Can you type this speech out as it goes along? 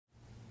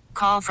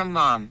call from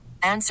mom.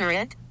 Answer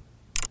it.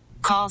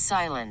 Call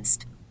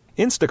silenced.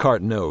 Instacart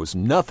knows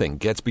nothing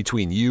gets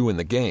between you and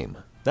the game.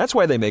 That's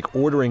why they make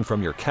ordering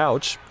from your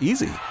couch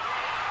easy.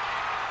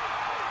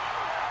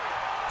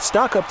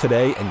 Stock up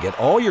today and get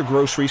all your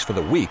groceries for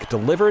the week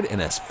delivered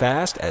in as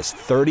fast as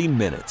 30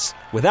 minutes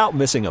without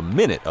missing a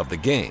minute of the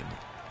game.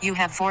 You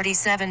have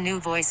 47 new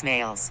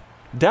voicemails.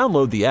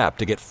 Download the app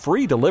to get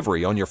free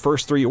delivery on your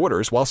first 3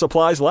 orders while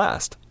supplies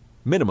last.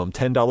 Minimum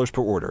 $10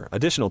 per order.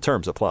 Additional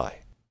terms apply.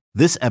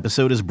 This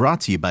episode is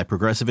brought to you by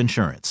Progressive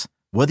Insurance.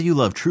 Whether you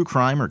love true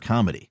crime or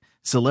comedy,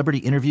 celebrity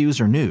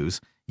interviews or news,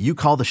 you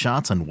call the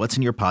shots on what's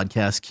in your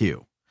podcast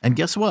queue. And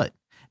guess what?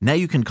 Now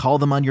you can call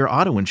them on your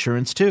auto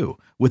insurance too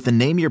with the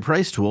Name Your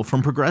Price tool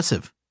from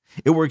Progressive.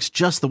 It works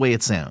just the way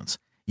it sounds.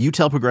 You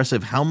tell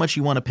Progressive how much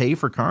you want to pay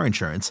for car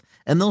insurance,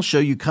 and they'll show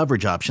you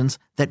coverage options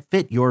that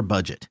fit your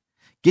budget.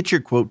 Get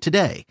your quote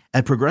today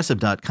at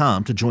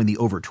Progressive.com to join the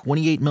over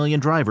 28 million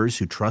drivers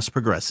who trust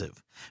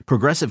Progressive.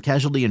 Progressive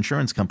Casualty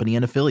Insurance Company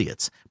and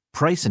Affiliates.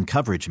 Price and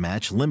coverage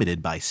match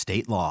limited by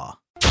state law.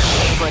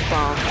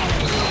 Football,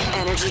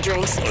 energy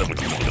drinks,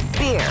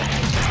 beer,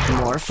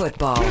 more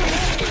football.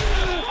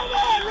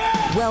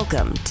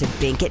 Welcome to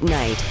Bink at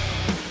Night.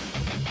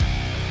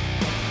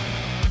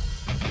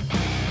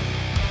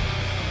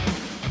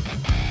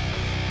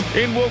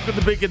 And welcome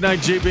to Bink at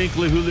Night. Jay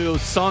Binkley, Julio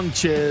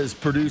Sanchez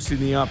producing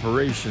the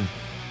operation.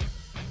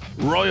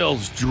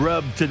 Royals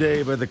drubbed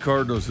today by the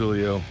Cardinals,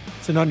 Julio.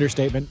 It's an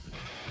understatement.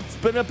 It's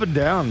been up and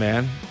down,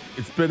 man.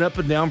 It's been up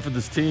and down for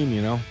this team,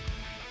 you know.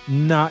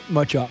 Not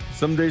much up.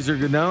 Some days are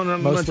good down,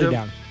 not mostly much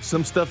up. down.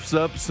 Some stuff's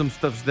up, some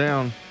stuff's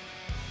down.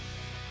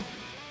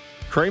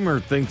 Kramer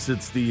thinks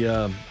it's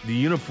the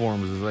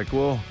uniforms. It's like,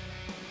 well,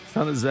 it's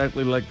not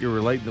exactly like they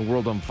were lighting the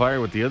world on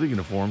fire with the other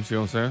uniforms, you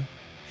know what I'm saying?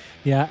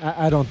 Yeah,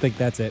 I don't think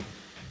that's it.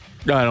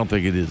 No, I don't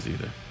think it is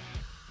either.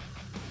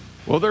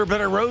 Well, they're a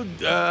better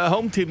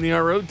home team than they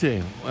are road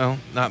team. Well,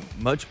 not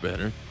much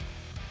better.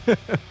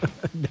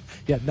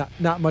 Yeah,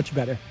 not much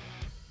better.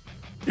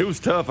 It was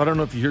tough. I don't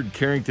know if you heard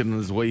Carrington on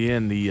his way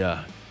in,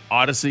 the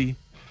Odyssey.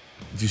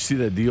 Did you see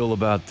that deal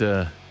about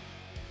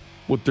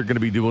what they're going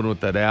to be doing with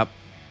that app?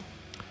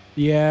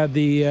 Yeah,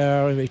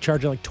 they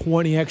charge like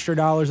 $20 extra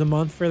a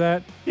month for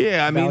that.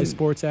 Yeah, I mean, Valley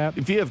Sports app.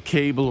 If you have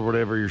cable or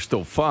whatever, you're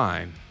still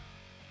fine.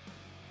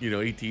 You know,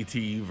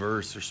 AT&T,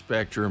 Verse, or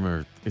Spectrum,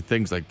 or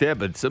things like that.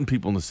 But some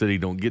people in the city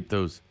don't get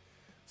those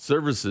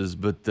services.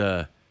 But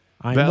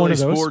Valley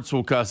Sports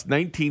will cost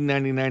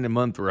 $19.99 a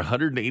month or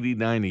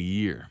 $189 a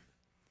year.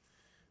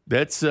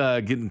 That's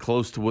getting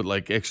close to what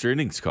like extra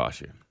innings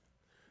cost you.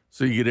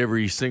 So you get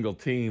every single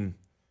team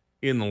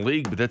in the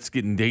league, but that's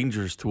getting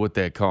dangerous to what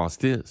that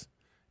cost is.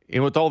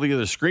 And with all the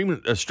other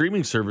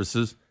streaming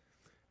services,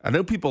 I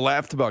know people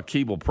laughed about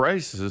cable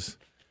prices,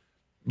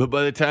 but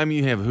by the time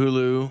you have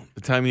Hulu,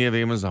 the time you have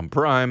Amazon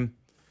Prime,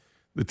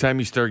 the time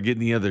you start getting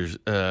the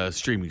other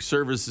streaming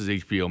services,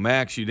 HBO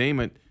Max, you name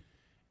it,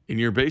 and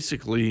you're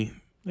basically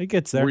it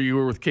gets there. Where you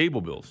were with cable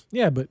bills.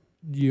 Yeah, but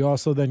you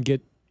also then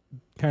get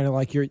kind of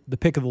like the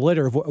pick of the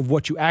litter of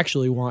what you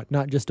actually want,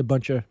 not just a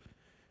bunch of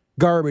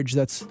garbage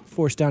that's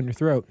forced down your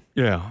throat.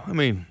 Yeah, I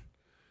mean,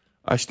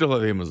 I still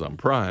have Amazon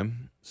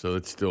Prime, so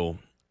it's still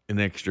an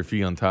extra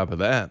fee on top of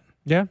that.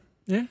 Yeah.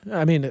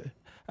 I mean,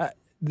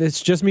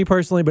 it's just me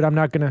personally, but I'm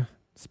not going to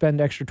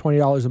spend extra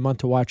 $20 a month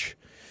to watch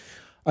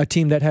a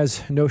team that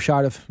has no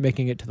shot of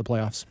making it to the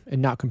playoffs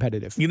and not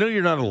competitive. You know,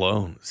 you're not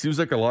alone. It seems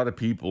like a lot of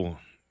people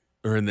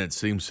are in that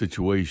same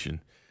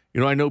situation.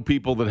 You know, I know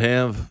people that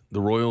have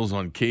the Royals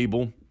on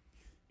cable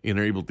and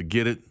are able to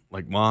get it,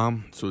 like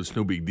Mom, so it's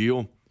no big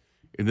deal.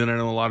 And then I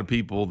know a lot of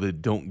people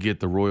that don't get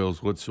the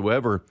Royals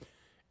whatsoever.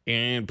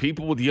 And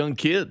people with young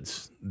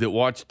kids that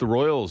watch the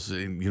Royals,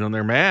 and, you know,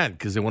 they're mad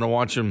because they want to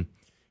watch them,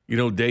 you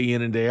know, day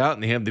in and day out,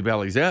 and they have the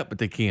Bally's app, but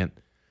they can't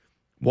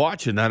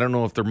watch it. And I don't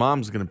know if their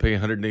mom's going to pay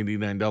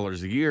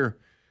 $189 a year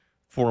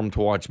for them to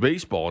watch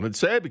baseball. And it's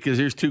sad because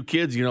here's two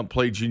kids, you know,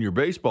 play junior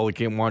baseball. They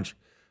can't watch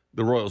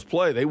the Royals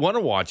play. They want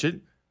to watch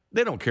it.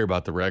 They don't care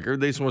about the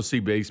record. They just want to see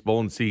baseball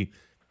and see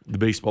the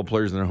baseball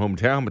players in their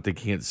hometown, but they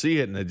can't see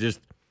it. And it's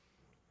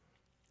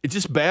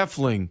just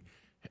baffling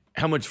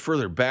how much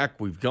further back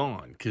we've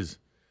gone because,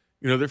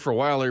 you know, there for a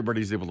while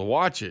everybody's able to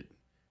watch it.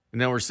 And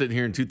now we're sitting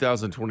here in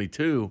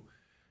 2022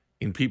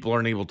 and people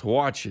aren't able to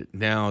watch it.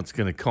 Now it's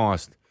going to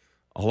cost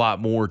a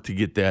lot more to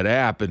get that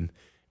app. And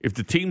if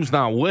the team's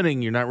not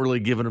winning, you're not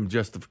really giving them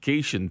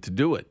justification to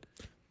do it.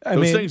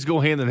 Those things go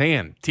hand in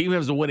hand. Team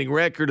has a winning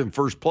record in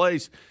first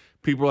place.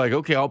 People are like,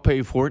 okay, I'll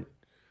pay for it.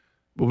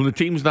 But when the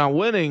team's not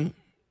winning,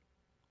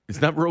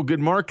 it's not real good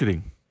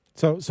marketing.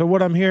 So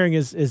what I'm hearing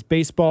is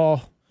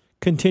baseball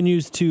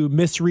continues to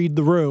misread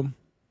the room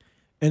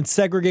and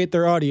segregate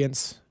their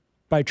audience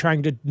by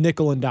trying to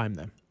nickel and dime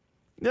them.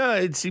 Yeah,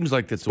 it seems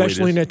like that's the way it is.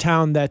 Especially in a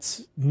town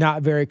that's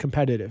not very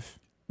competitive.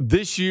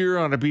 This year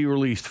ought to be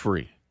released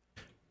free.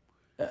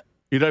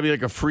 It ought to be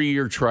like a free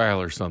year trial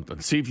or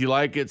something. See if you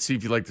like it. See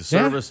if you like the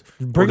service.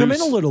 Yeah. Bring them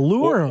in a little,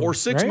 lure them. Or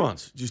 6 right?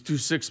 months. Just do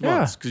 6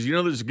 months. Because, you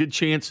know, there's a good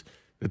chance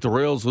that the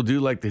Royals will do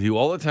like they do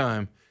all the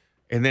time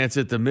and that's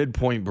at the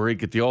midpoint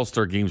break at the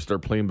All-Star game,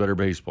 start playing better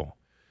baseball.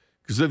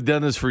 Because they've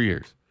done this for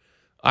years.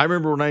 I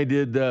remember when I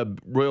did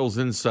Royals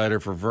Insider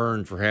for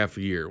Vern for half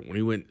a year, when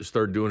he went to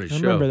start doing his show.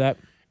 I remember that.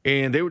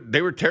 And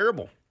they were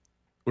terrible.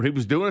 When he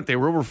was doing it, they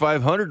were over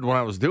 500 when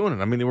I was doing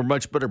it. I mean, they were a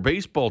much better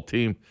baseball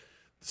team.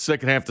 The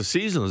second half of the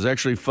season was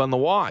actually fun to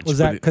watch. Was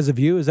that because of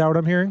you? Is that what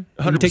I'm hearing?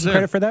 100%. Are you taking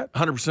credit for that?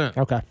 100%.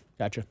 Okay,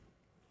 gotcha.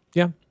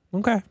 Yeah,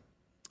 okay.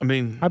 I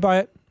mean, I buy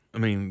it. I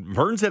mean,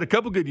 Vern's had a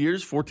couple good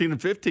years, 14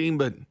 and 15,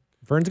 but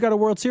Vern's got a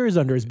World Series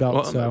under his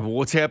belt. So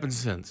what's happened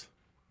since?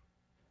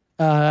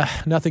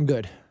 Nothing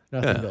good.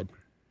 Nothing good.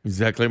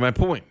 Exactly my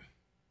point.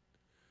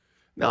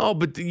 No,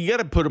 but you got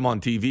to put them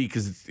on TV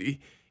because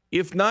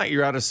if not,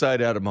 you're out of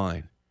sight, out of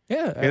mind.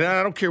 Yeah. And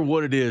I don't care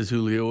what it is,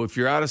 Julio. If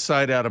you're out of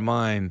sight, out of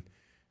mind,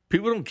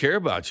 people don't care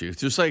about you.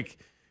 It's just like,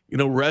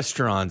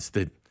 restaurants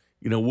that,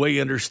 way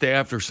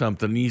understaffed or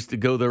something. You used to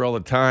go there all the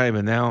time,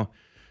 and now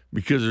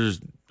because there's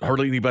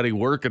hardly anybody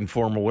working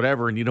for them or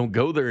whatever, and you don't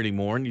go there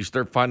anymore, and you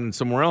start finding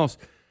somewhere else,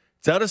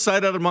 it's out of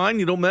sight, out of mind.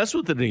 You don't mess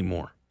with it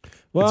anymore.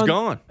 Well, it's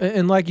gone.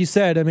 And like you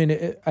said, I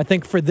mean, I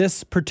think for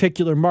this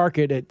particular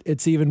market,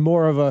 it's even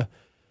more of a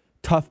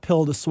tough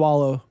pill to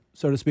swallow,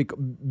 so to speak,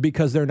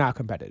 because they're not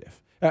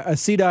competitive.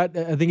 CDOT,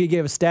 I think he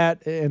gave a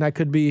stat, and I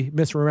could be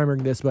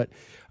misremembering this, but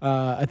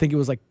I think it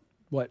was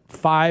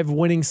 5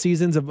 winning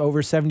seasons of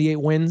over 78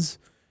 wins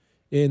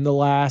in the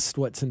last,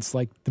 since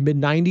the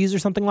mid-90s or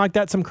something like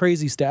that, some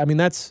crazy stat. I mean,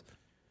 that's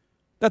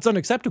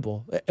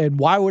unacceptable. And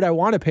why would I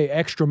want to pay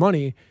extra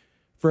money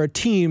for a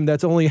team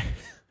that's only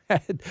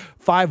had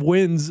 5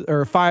 wins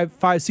or five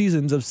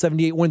seasons of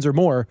 78 wins or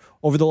more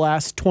over the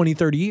last 20,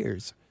 30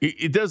 years?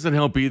 It doesn't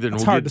help either.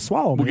 It's hard to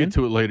swallow, We'll man. get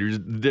to it later.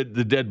 The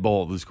dead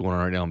ball that's going on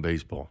right now in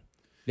baseball.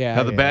 Yeah.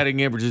 How the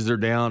batting averages are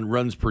down,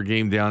 runs per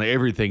game down.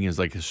 Everything is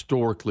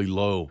historically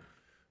low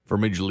for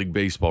Major League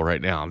Baseball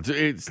right now.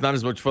 It's not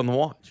as much fun to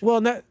watch. Well,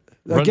 and that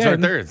runs again,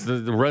 aren't there. It's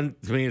the run.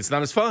 I mean, it's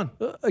not as fun.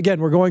 Again,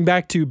 we're going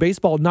back to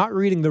baseball not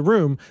reading the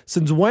room.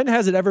 Since when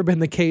has it ever been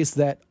the case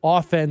that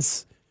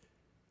offense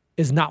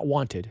is not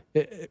wanted?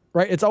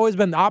 Right? It's always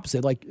been the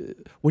opposite.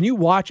 When you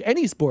watch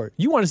any sport,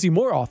 you want to see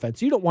more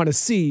offense. You don't want to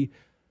see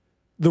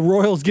the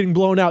Royals getting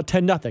blown out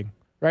 10-0,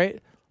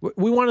 right?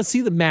 We want to see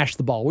them mash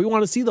the ball. We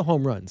want to see the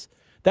home runs.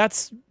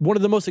 That's one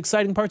of the most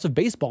exciting parts of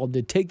baseball.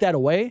 To take that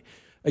away,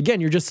 again,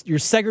 you're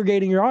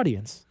segregating your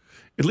audience.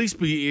 At least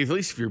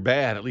if you're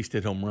bad, at least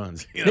hit home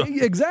runs.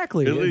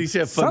 Exactly. At least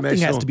have fun. Something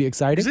has to be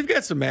exciting. Because they've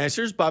got some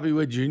mashers. Bobby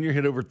Witt Jr.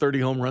 hit over 30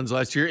 home runs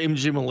last year.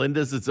 MJ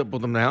Melendez, that's up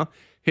with them now,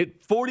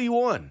 hit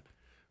 41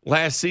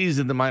 last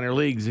season in the minor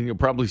leagues, and you'll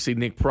probably see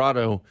Nick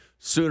Prado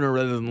sooner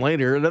rather than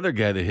later. Another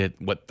guy that hit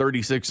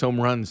 36 home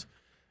runs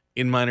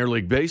in minor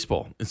league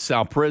baseball. And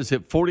Sal Perez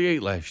hit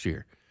 48 last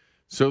year.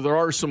 So there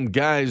are some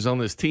guys on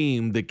this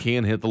team that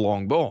can hit the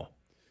long ball.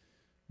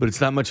 But it's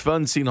not much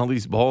fun seeing all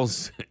these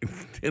balls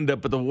end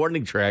up at the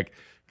warning track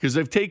because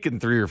they've taken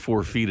 3 or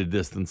 4 feet of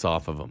distance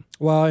off of them.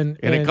 Well, and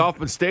at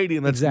Kauffman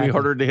Stadium, that's going to be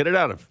harder to hit it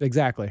out of.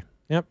 Exactly.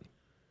 Yep.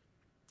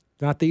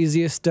 Not the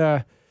easiest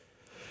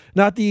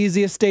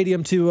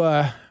stadium to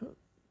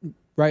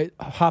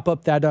hop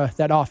up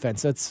that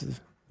offense. That's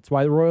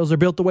why the Royals are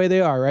built the way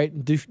they are, right?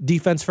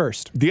 Defense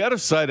first. The out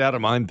of sight, out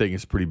of mind thing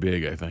is pretty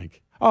big, I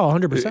think. Oh,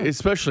 100%.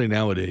 Especially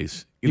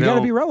nowadays. You got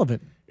to be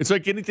relevant. It's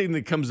like anything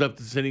that comes up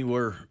that's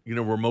anywhere,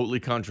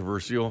 remotely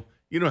controversial.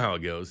 You know how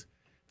it goes.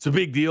 It's a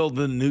big deal.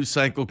 Then the news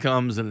cycle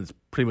comes and it's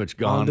pretty much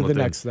gone. On to the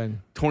next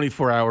thing.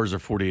 24 hours or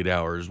 48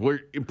 hours.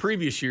 Where in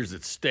previous years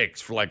it sticks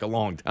for a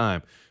long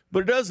time.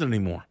 But it doesn't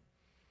anymore.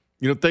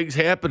 Things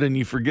happen and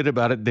you forget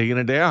about it day in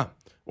and day out.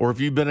 Or if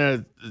you've been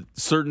a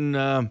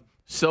certain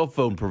cell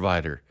phone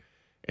provider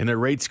and their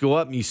rates go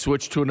up and you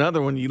switch to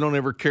another one, you don't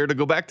ever care to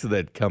go back to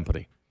that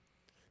company.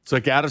 It's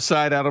out of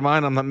sight, out of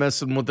mind. I'm not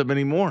messing with them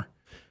anymore.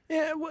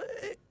 Yeah,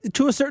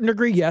 to a certain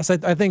degree, yes.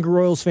 I think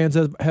Royals fans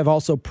have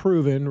also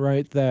proven,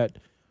 right, that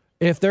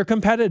if they're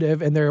competitive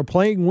and they're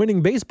playing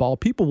winning baseball,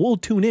 people will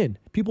tune in.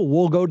 People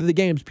will go to the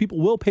games. People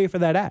will pay for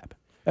that app.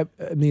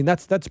 I mean,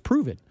 that's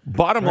proven.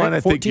 Bottom line, I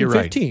think you're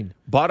 15. Right.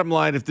 Bottom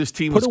line, if this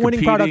team put was a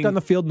winning competing product on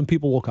the field, then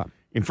people will come.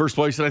 In first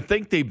place, and I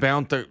think they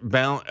banked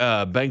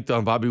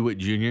on Bobby Witt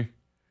Jr.,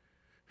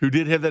 who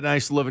did have that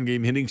nice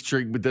 11-game hitting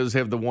streak, but does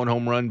have the 1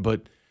 home run.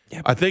 But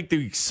I think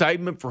the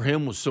excitement for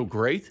him was so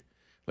great.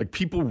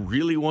 People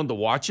really wanted to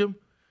watch him,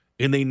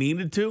 and they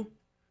needed to.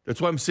 That's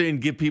why I'm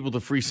saying give people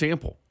the free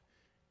sample.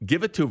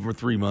 Give it to them for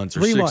 3 months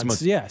or 6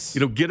 months. Yes.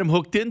 Get them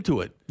hooked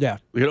into it. Yeah.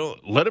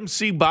 Let them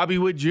see Bobby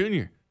Witt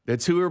Jr.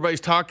 That's who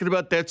everybody's talking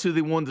about. That's who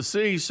they wanted to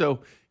see.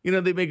 So,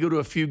 they may go to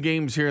a few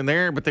games here and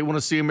there, but they want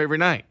to see him every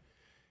night.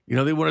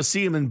 They want to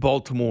see him in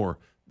Baltimore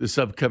this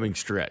upcoming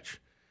stretch.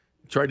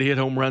 Tried to hit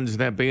home runs in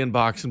that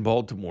bandbox in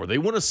Baltimore. They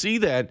want to see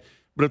that,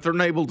 but if they're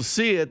not able to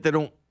see it, they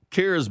don't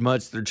care as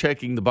much. They're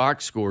checking the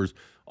box scores,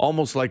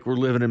 almost like we're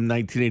living in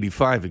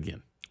 1985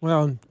 again.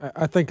 Well,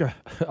 I think a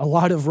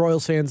lot of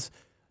Royals fans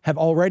have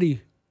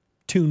already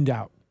tuned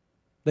out.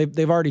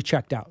 They've already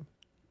checked out.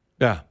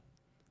 Yeah.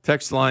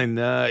 Text line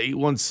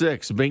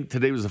 816. Bink,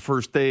 today was the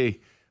first day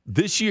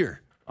this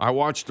year I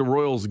watched the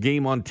Royals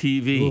game on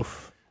TV.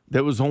 Oof.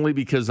 That was only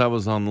because I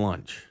was on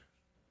lunch.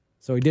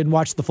 So he didn't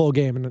watch the full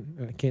game,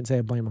 and I can't say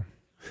I blame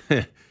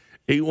him.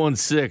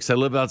 816, I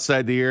live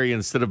outside the area.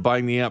 Instead of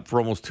buying the app for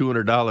almost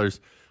 $200,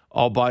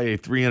 I'll buy a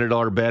 $300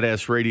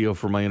 badass radio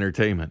for my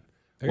entertainment.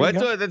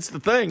 Well, that's the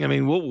thing. I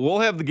mean, we'll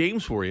have the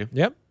games for you.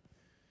 Yep.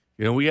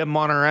 You know, we have them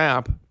on our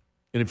app.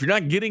 And if you're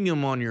not getting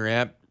them on your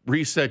app,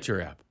 reset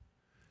your app.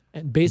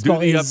 And baseball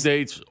do the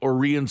updates or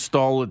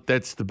reinstall it.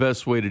 That's the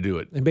best way to do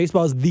it. And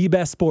baseball is the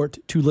best sport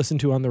to listen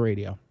to on the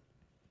radio,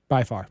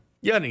 by far.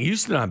 Yeah, and it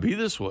used to not be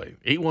this way.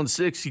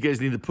 816, you guys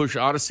need to push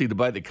Odyssey to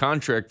buy the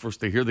contract for us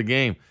to hear the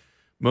game.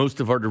 Most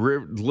of our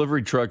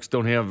delivery trucks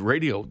don't have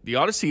radio. The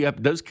Odyssey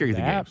app does carry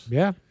the games.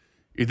 Yeah.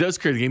 It does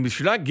carry the game. If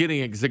you're not getting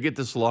it, because I get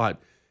this a lot,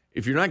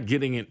 if you're not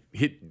getting it,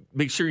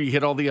 make sure you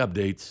hit all the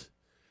updates.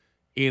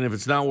 And if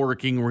it's not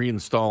working,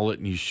 reinstall it,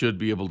 and you should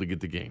be able to get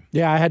the game.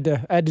 Yeah, I had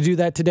to do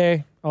that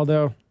today,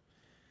 although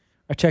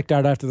I checked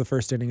out after the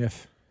first inning,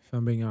 if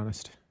I'm being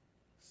honest.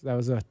 So that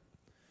was a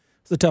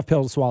tough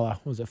pill to swallow.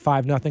 Was it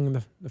 5-0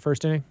 in the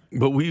first inning?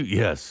 But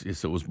yes,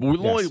 it was.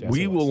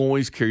 We will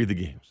always carry the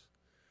games.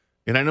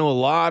 And I know a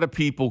lot of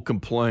people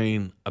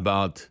complain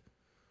about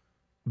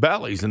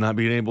Bally's and not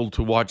being able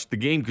to watch the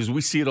game because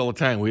we see it all the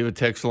time. We have a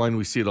text line.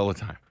 We see it all the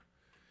time.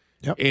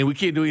 Yep. And we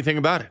can't do anything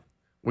about it.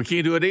 We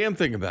can't do a damn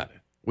thing about it.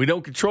 We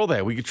don't control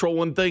that. We control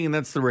one thing, and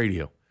that's the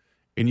radio.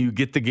 And you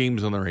get the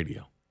games on the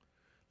radio.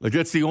 Like,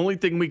 that's the only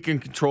thing we can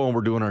control, and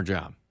we're doing our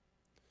job.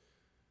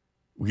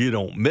 You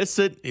don't miss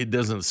it. It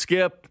doesn't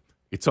skip.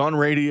 It's on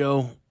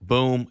radio.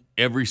 Boom.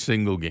 Every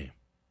single game.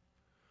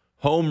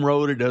 Home,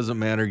 road, it doesn't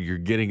matter. You're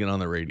getting it on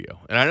the radio.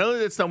 And I know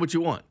that's not what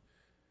you want.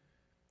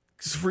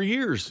 Because for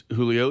years,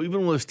 Julio,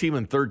 even with this team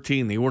in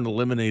 13, they weren't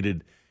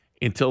eliminated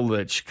until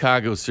that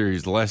Chicago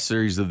series, the last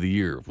series of the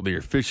year. They were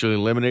officially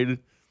eliminated.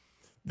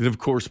 Then, of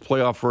course,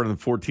 playoff run in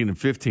 14 and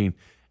 15.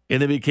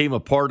 And they became a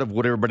part of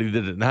what everybody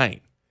did at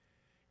night.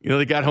 You know,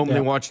 they got home and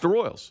they watched the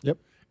Royals. Yep.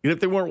 And if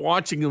they weren't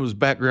watching, it was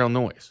background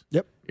noise.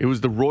 Yep. It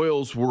was the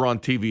Royals were on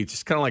TV. It's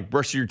just kind of like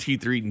brushing your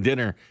teeth or eating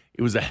dinner.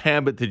 It was a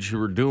habit that you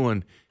were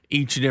doing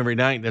each and every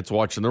night. That's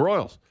watching the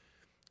Royals.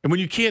 And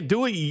when you can't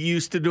do it, you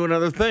used to doing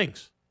other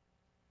things.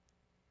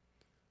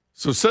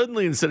 So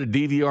suddenly, instead of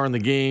DVRing the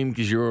game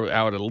because you're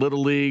out at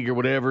Little League or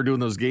whatever doing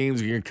those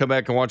games, you're going to come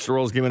back and watch the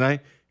Royals game at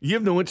night, you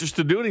have no interest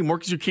to do it anymore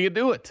because you can't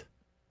do it.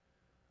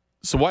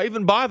 So why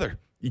even bother?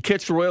 You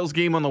catch the Royals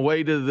game on the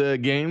way to the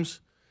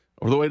games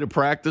or the way to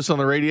practice on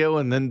the radio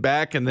and then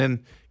back, and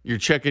then you're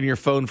checking your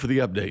phone for the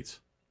updates.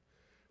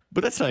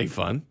 But that's not any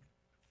fun.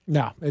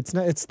 No, it's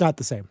not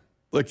the same.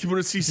 Like, you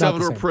want to see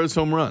Salvador Perez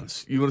home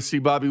runs. You want to see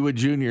Bobby Wood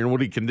Jr. and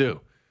what he can do.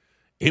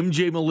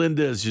 MJ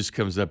Melendez just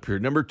comes up here,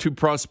 number 2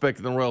 prospect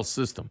in the Royals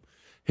system.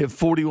 Hit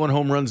 41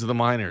 home runs in the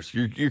minors.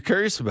 You're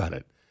curious about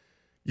it.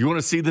 You want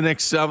to see the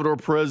next Salvador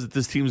Perez that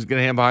this team is going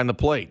to have behind the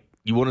plate.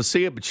 You want to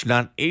see it, but you're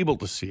not able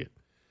to see it.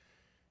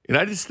 And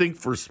I just think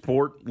for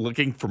sport,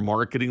 looking for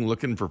marketing,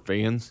 looking for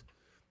fans,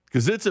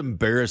 because it's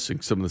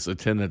embarrassing, some of this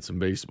attendance in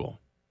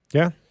baseball.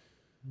 Yeah.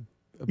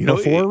 You know,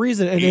 for a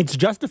reason, and it's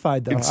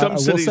justified, though. In some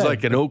cities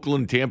like in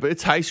Oakland, Tampa,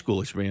 it's high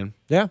schoolish, man.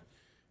 Yeah.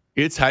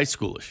 It's high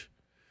schoolish.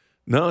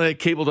 No, that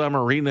Cable Dome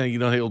Arena, you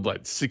know, they hold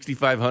like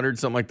 6,500,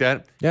 something like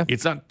that. Yeah.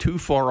 It's not too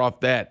far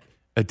off that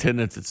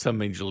attendance at some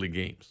major league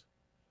games.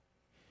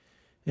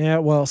 Yeah,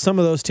 well, some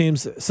of those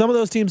teams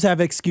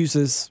have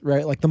excuses,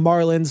 right? Like the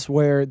Marlins,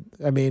 where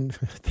I mean,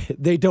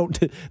 they don't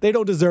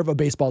deserve a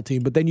baseball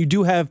team. But then you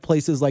do have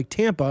places like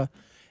Tampa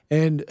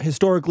and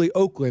historically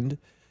Oakland,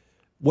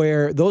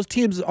 where those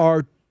teams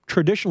are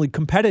traditionally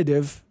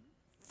competitive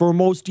for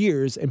most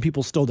years, and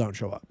people still don't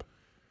show up.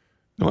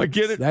 No, I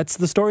get it. That's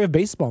the story of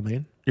baseball,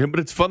 man. Yeah, but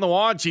it's fun to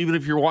watch, even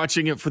if you're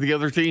watching it for the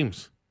other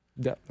teams.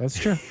 Yeah, that's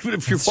true. Even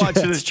if you're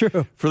watching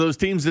it for those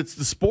teams, it's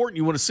the sport and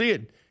you want to see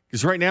it.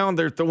 Because right now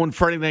they're throwing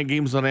Friday night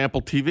games on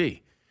Apple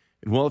TV.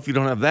 And, well, if you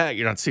don't have that,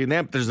 you're not seeing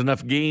that. But there's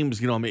enough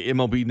games, you know, on the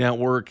MLB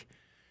Network,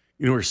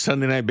 you know, or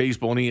Sunday Night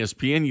Baseball on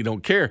ESPN, you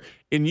don't care.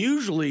 And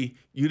usually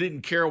you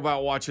didn't care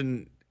about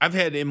watching. I've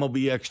had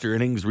MLB Extra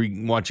Innings where you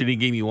can watch any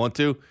game you want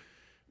to.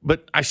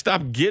 But I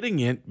stopped getting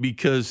it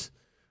because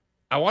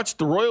I watch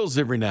the Royals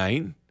every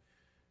night.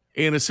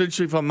 And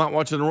essentially, if I'm not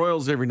watching the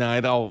Royals every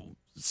night, I'll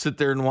sit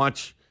there and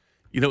watch,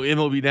 you know,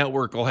 MLB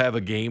Network will have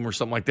a game or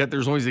something like that.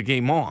 There's always a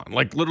game on.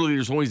 Like, literally,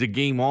 there's always a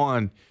game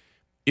on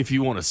if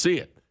you want to see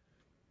it.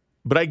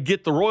 But I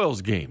get the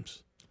Royals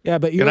games. Yeah,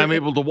 but I'm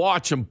able to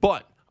watch them,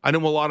 but I know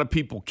a lot of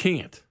people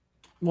can't.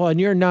 Well,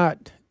 and you're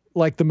not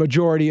like the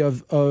majority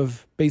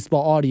of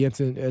baseball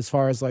audience as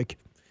far as like,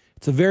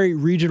 it's a very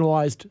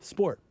regionalized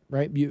sport,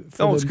 right?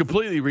 It's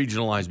completely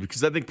regionalized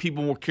because I think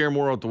people will care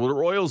more about what the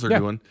Royals are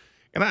doing.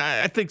 And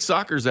I think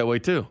soccer's that way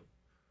too.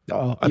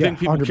 I think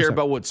people 100%. care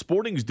about what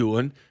Sporting's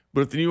doing,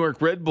 but if the New York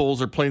Red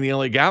Bulls are playing the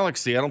LA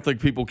Galaxy, I don't think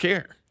people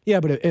care. Yeah,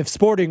 but if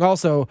Sporting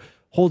also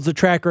holds the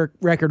track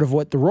record of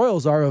what the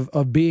Royals are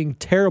of being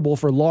terrible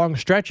for long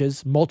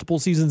stretches, multiple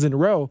seasons in a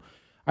row,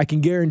 I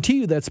can guarantee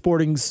you that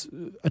Sporting's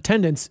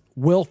attendance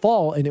will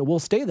fall and it will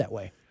stay that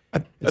way.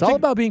 It's all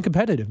about being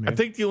competitive, man. I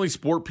think the only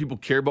sport people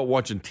care about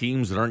watching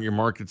teams that aren't your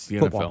market's the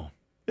Football.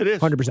 NFL. It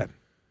is. 100%.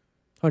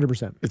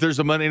 100%. If there's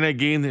a Monday night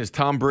game that has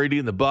Tom Brady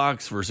and the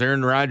Bucs versus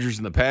Aaron Rodgers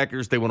and the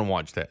Packers, they want to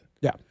watch that.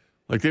 Yeah.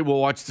 Like they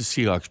will watch the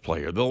Seahawks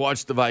play, or they'll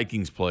watch the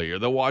Vikings play, or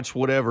they'll watch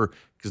whatever,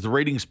 because the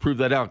ratings prove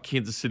that out.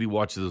 Kansas City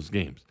watches those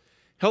games.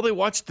 Hell, they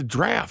watched the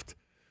draft.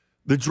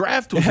 The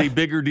draft was a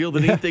bigger deal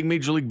than anything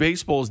Major League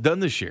Baseball has done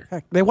this year.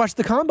 Heck, they watched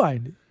the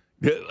combine.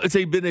 It's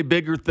been a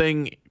bigger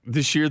thing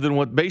this year than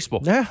what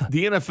baseball. Yeah.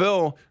 The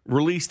NFL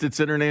released its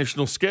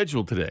international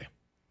schedule today.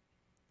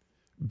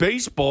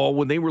 Baseball,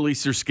 when they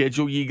release their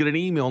schedule, you get an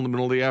email in the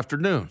middle of the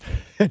afternoon.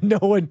 no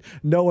one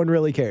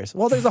really cares.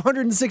 Well, there's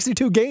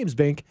 162 games,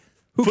 Bink.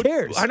 Who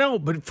cares? I know,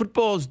 but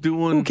football is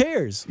doing. Who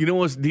cares? You know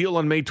what's the deal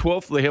on May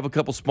 12th? They have a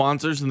couple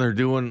sponsors, and they're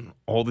doing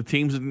all the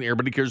teams, and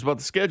everybody cares about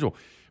the schedule.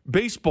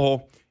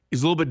 Baseball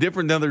is a little bit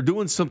different. Now they're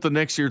doing something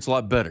next year. It's a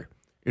lot better.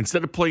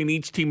 Instead of playing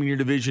each team in your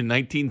division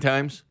 19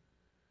 times,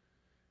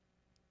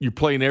 you're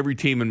playing every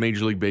team in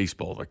Major League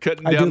Baseball. They're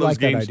cutting down those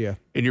games, and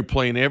you're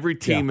playing every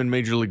team in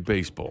Major League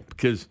Baseball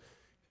because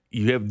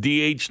you have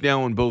DH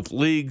now in both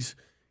leagues.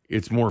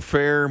 It's more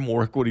fair,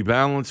 more equity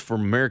balance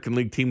from American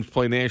League teams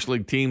play National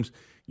League teams.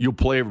 You'll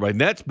play everybody.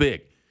 And that's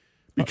big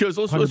because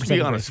let's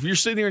be honest. If you're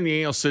sitting here in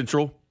the AL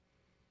Central,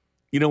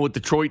 with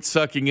Detroit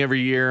sucking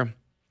every year,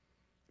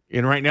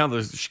 and right now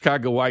the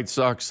Chicago White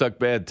Sox suck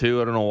bad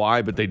too. I don't know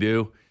why, but they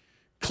do.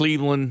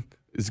 Cleveland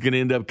is going to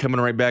end up coming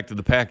right back to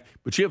the pack.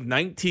 But you have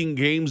 19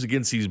 games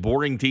against these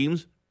boring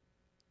teams.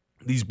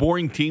 These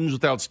boring teams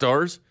without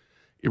stars,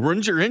 it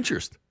ruins your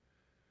interest.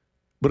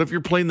 But if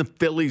you're playing the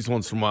Phillies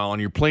once in a while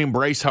and you're playing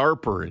Bryce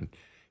Harper and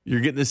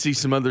you're getting to see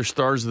some other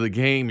stars of the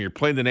game, you're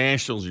playing the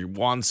Nationals, you're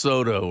Juan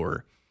Soto,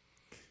 or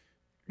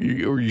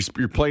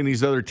you're playing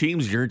these other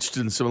teams, you're interested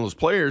in some of those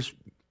players,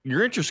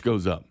 your interest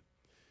goes up.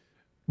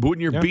 But when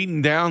you're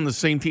beating down the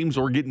same teams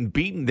or getting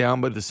beaten down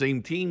by the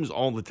same teams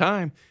all the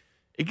time,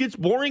 it gets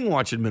boring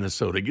watching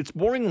Minnesota. It gets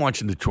boring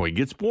watching Detroit. It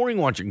gets boring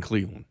watching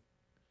Cleveland.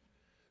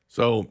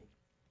 So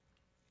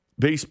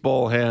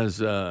baseball has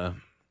a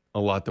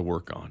lot to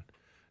work on.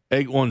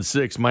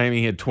 816,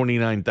 Miami had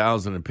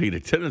 29,000 in paid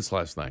attendance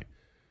last night.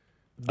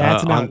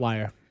 That's an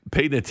outlier.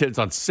 Paid attendance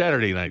on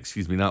Saturday night,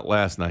 not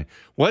last night.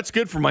 Well, that's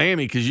good for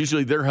Miami because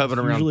usually they're hovering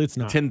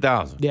around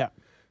 10,000. Yeah.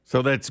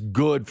 So that's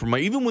good for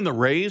Miami. Even when the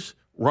Rays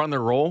were on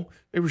their roll,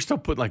 they were still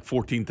putting like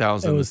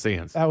 14,000 in the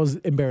stands. That was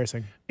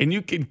embarrassing. And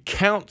you can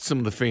count some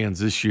of the fans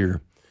this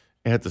year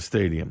at the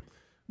stadium.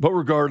 But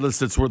regardless,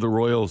 that's where the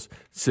Royals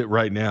sit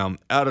right now.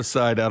 Out of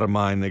sight, out of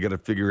mind. They got to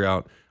figure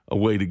out a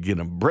way to get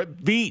them. Brett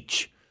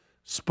Veach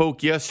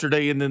spoke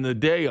yesterday and then the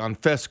day on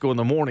Fesco in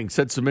the morning,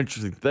 said some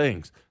interesting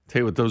things.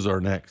 Tell you what those are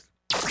next.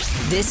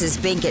 This is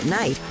Bink at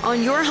Night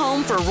on your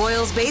home for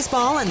Royals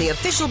baseball and the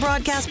official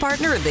broadcast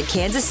partner of the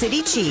Kansas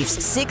City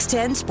Chiefs,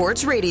 610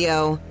 Sports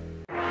Radio.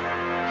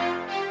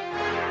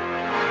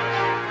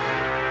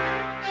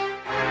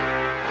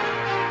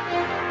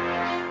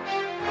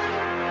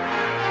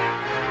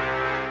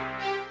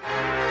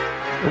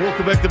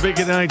 Welcome back to Bink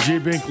at Night. Jay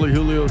Binkley,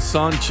 Julio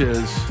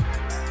Sanchez.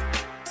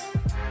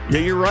 Yeah,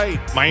 you're right.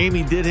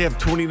 Miami did have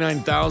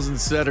 29,000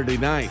 Saturday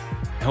night.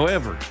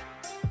 However,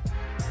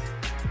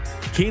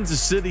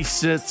 Kansas City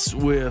sits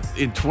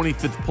in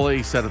 25th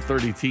place out of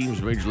 30 teams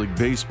in Major League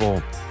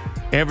Baseball.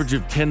 Average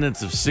of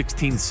attendance of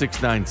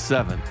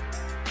 16,697.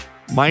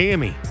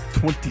 Miami,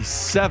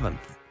 27th.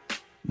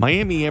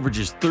 Miami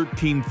averages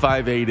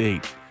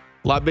 13,588.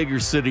 A lot bigger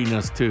city than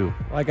us, too.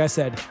 Like I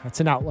said, that's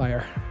an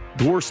outlier.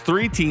 The worst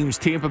three teams,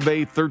 Tampa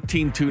Bay,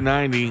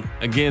 13,290.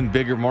 Again,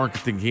 bigger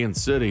market than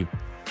Kansas City.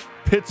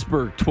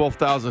 Pittsburgh,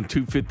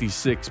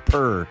 12,256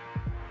 per.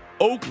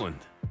 Oakland,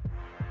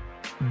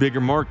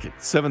 bigger market,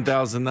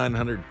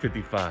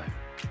 7,955.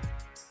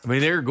 I mean,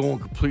 they're going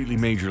completely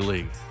major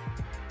league.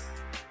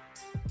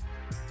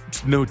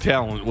 Just no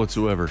talent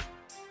whatsoever.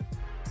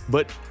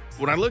 But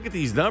when I look at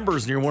these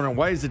numbers and you're wondering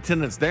why is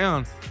attendance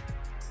down,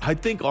 I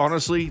think,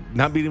 honestly,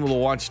 not being able to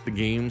watch the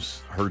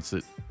games hurts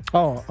it.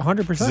 Oh, 100%.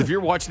 Because if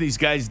you're watching these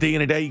guys day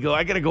in and day, you go,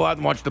 I got to go out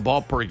and watch the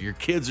ballpark. Your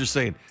kids are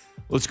saying,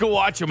 let's go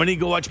watch them. I need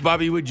to go watch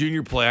Bobby Wood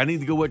Jr. play. I need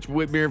to go watch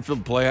Whit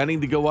Merrifield play. I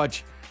need to go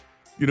watch,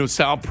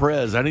 Sal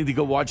Perez. I need to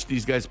go watch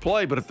these guys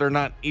play. But if they're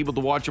not able to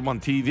watch them on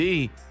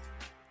TV,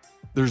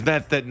 there's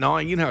that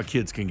gnawing. You know how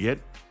kids can get.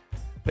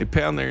 They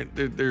pound their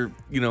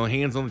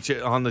hands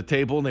on the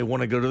table and they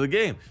want to go to the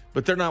game.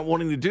 But they're not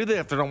wanting to do that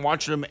if they're not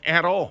watching them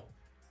at all.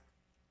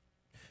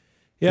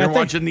 Yeah, they're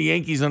watching the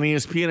Yankees on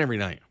ESPN every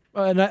night.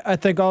 And I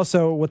think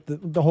also with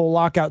the whole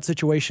lockout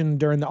situation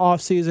during the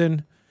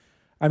offseason,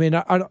 I mean,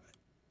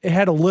 it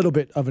had a little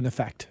bit of an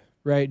effect,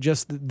 right?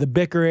 Just the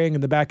bickering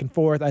and the back and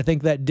forth. I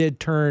think that did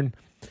turn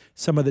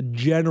some of the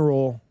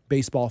general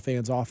baseball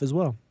fans off as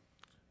well.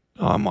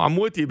 I'm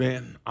with you,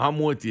 man. I'm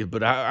with you.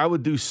 But I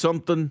would do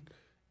something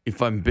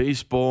if I'm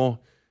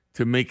baseball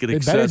to make it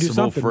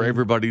accessible for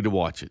everybody to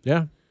watch it.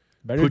 Yeah.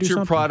 Put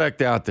your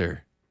product out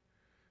there.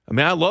 I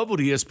mean, I love what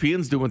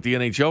ESPN's doing with the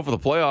NHL for the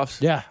playoffs.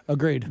 Yeah,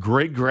 agreed.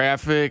 Great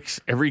graphics.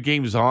 Every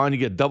game's on. You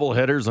get double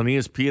headers on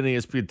ESPN and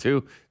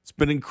ESPN2. It's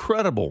been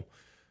incredible.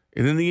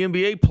 And then the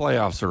NBA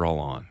playoffs are all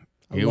on.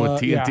 You know,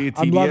 with TNT,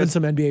 I'm loving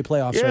some NBA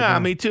playoffs right now. Yeah,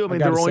 me too. I mean,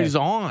 they're always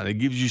on. It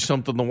gives you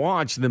something to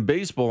watch. And then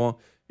baseball,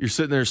 you're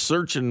sitting there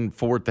searching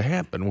for it to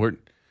happen. What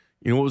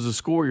was the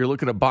score? You're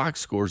looking at box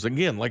scores.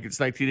 Again, like it's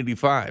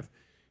 1985.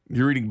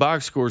 You're reading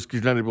box scores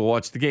because you're not able to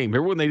watch the game.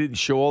 Remember when they didn't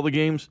show all the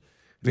games?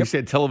 They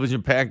said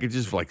television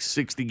packages for like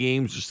 60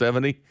 games or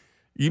 70.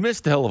 You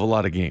missed a hell of a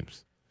lot of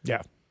games.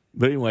 Yeah.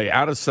 But anyway,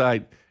 out of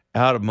sight,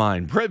 out of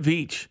mind. Brett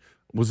Veach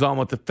was on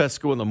with the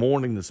Fesco in the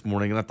morning this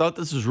morning, and I thought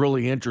this was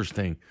really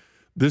interesting.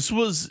 This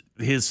was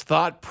his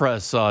thought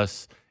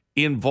process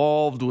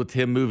involved with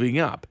him moving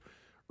up.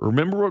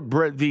 Remember what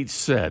Brett Veach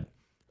said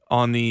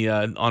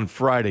on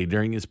Friday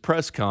during his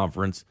press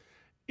conference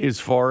as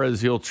far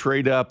as he'll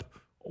trade up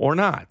or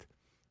not.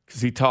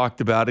 Because he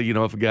talked about it,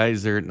 if a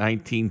guy's there at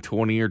 19,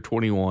 20, or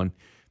 21,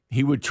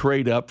 he would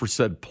trade up for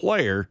said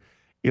player.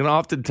 And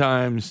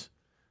oftentimes,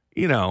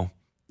 you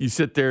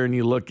sit there and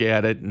you look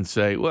at it and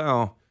say,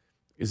 well,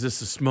 is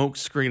this a smoke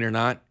screen or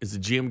not? Is the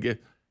GM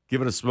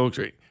giving a smoke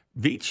screen?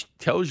 Veach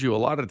tells you a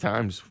lot of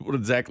times what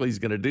exactly he's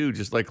going to do,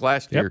 just like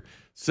last year,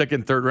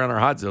 second, third rounder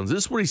hot zones.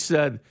 This is what he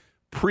said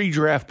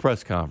pre-draft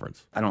press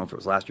conference. I don't know if it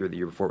was last year or the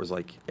year before. It was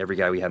like every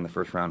guy we had in the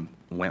first round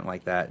went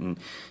like that. And,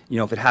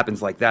 if it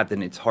happens like that,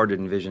 then it's hard to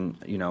envision,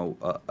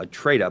 a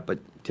trade up. But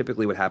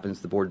typically what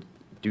happens, the board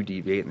do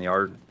deviate and they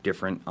are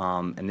different.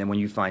 And then when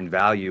you find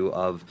value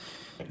of,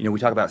 we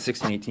talk about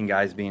 16, 18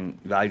 guys being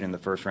valued in the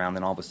first round,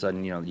 then all of a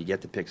sudden, you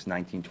get to picks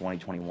 19, 20,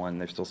 21.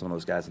 There's still some of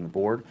those guys on the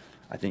board.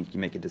 I think you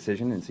make a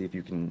decision and see if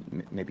you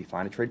can maybe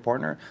find a trade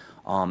partner.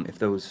 If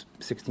those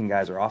 16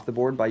 guys are off the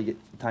board by the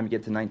time you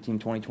get to 19,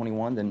 20,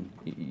 21, then,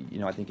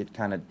 I think it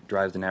kind of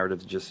drives the narrative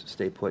to just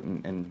stay put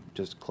and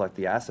just collect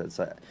the assets.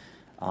 I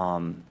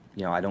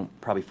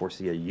don't probably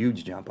foresee a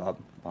huge jump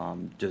up,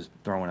 just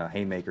throwing a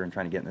haymaker and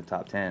trying to get in the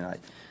top 10.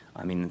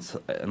 I mean,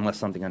 unless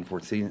something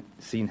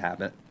unforeseen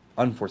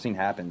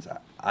happens,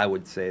 I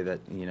would say that,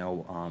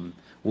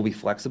 we'll be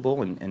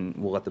flexible and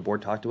we'll let the board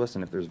talk to us.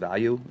 And if there's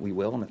value, we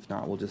will. And if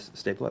not, we'll just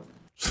stay put.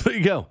 So there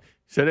you go.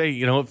 Said, hey,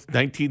 if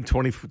 19,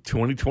 20,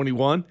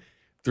 21, if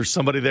there's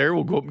somebody there,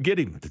 we'll go up and get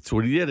him. That's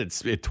what he did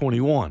at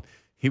 21.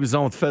 He was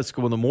on with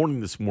Fesco in the morning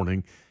this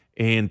morning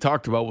and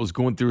talked about what was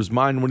going through his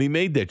mind when he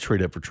made that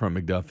trade up for Trent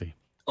McDuffie.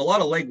 A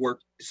lot of legwork.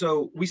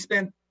 So we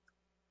spent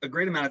a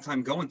great amount of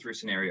time going through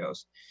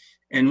scenarios.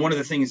 And one of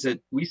the things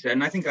that we said,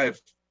 and I think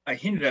I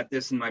hinted at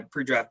this in my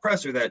pre-draft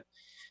presser, that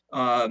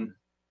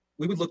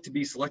we would look to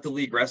be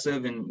selectively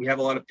aggressive, and we have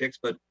a lot of picks,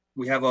 but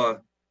we have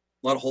a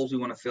lot of holes we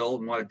want to fill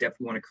and a lot of depth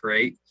we want to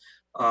create.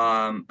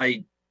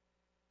 I,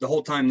 the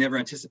whole time, never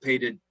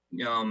anticipated,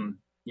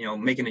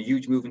 making a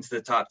huge move into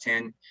the top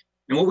 10.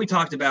 And what we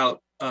talked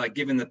about,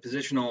 given the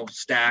positional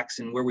stacks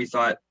and where we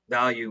thought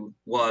value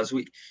was,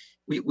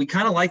 we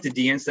kind of liked the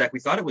DN stack. We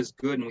thought it was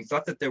good, and we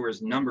thought that there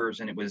was numbers,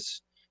 and it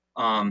was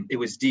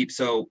deep.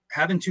 So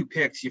having two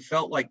picks, you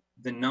felt like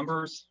the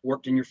numbers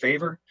worked in your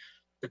favor.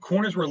 The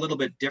corners were a little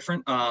bit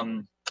different.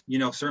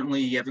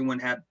 Certainly everyone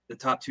had the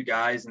top two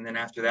guys. And then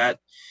after that,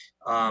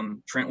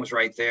 Trent was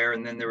right there.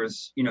 And then there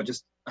was,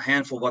 just a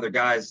handful of other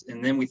guys.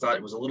 And then we thought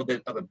it was a little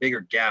bit of a bigger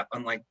gap,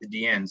 unlike the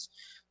DNs.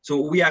 So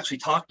what we actually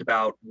talked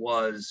about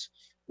was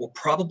we'll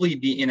probably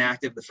be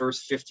inactive the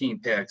first 15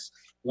 picks.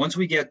 Once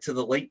we get to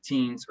the late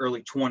teens,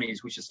 early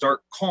 20s, we should start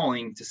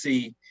calling to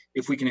see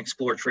if we can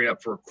explore trade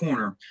up for a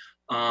corner.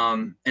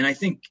 And I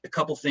think a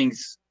couple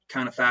things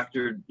kind of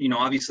factored,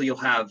 obviously you'll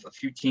have a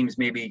few teams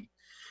maybe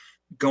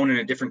going in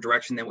a different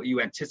direction than what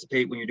you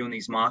anticipate when you're doing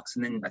these mocks.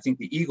 And then I think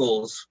the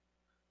Eagles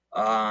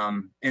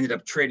ended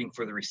up trading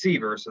for the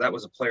receiver. So that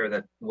was a player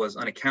that was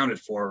unaccounted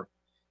for.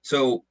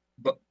 So,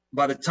 but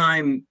by the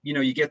time,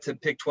 you get to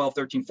pick 12,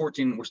 13,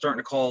 14, we're starting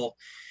to call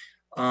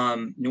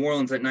New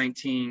Orleans at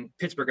 19,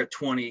 Pittsburgh at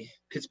 20.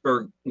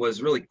 Pittsburgh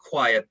was really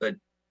quiet, but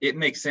it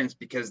makes sense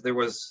because there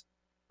was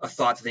a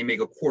thought that they may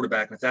go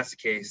quarterback. And if that's the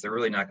case, they're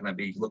really not going to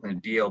be looking to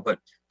deal. But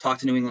talk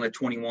to New England at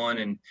 21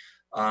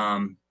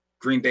 and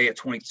Green Bay at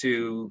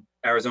 22,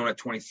 Arizona at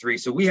 23.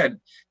 So we had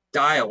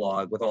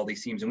dialogue with all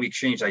these teams and we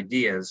exchanged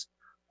ideas.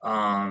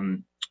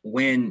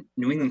 When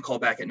New England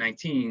called back at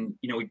 19,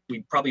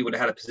 we probably would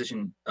have had a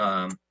position.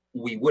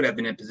 We would have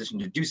been in a position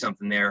to do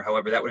something there.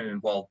 However, that would have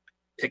involved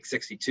pick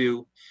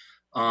 62.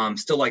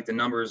 Still like the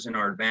numbers in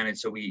our advantage.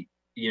 So we,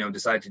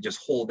 decided to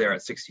just hold there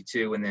at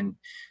 62 and then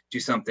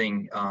do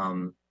something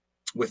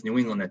with New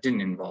England that didn't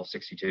involve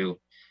 62.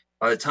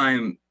 By the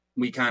time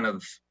we kind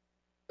of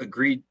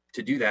agreed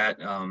to do that,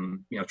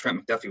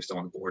 Trent McDuffie was still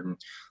on the board.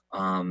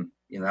 And,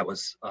 that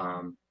was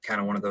kind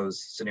of one of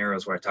those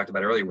scenarios where I talked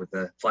about earlier with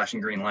the flashing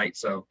green light.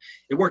 So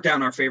it worked out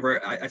in our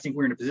favor. I think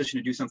we're in a position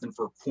to do something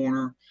for a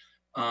corner.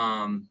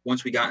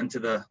 Once we got into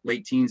the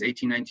late teens,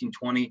 18, 19,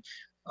 20,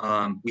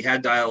 we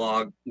had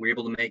dialogue. We were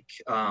able to make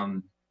a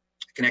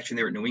connection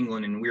there at New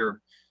England, and we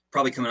were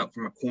probably coming up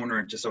from a corner,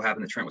 and just so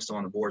happened that Trent was still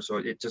on the board. So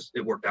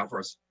it worked out for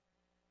us.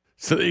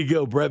 So there you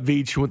go, Brett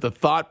Veach, what the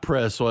thought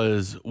press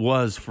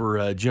was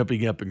for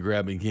jumping up and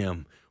grabbing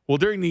him. Well,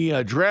 during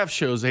the draft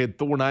shows, they had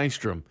Thor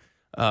Nystrom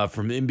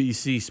from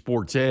NBC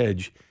Sports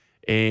Edge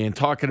and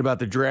talking about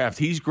the draft.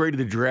 He's graded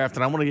the draft,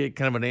 and I want to get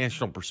kind of a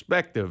national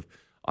perspective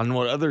on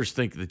what others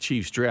think of the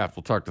Chiefs draft.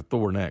 We'll talk to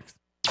Thor next.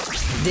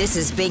 This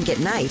is Bink at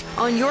Night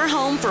on your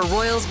home for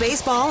Royals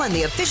baseball and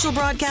the official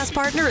broadcast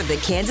partner of the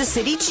Kansas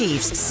City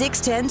Chiefs,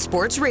 610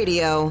 Sports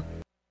Radio.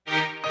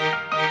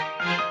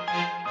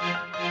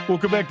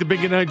 Welcome back to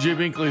Bink at Night. Jay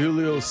Binkley,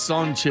 Julio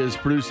Sanchez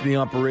producing the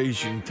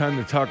operation. Time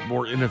to talk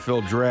more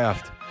NFL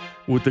draft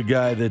with the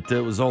guy that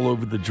was all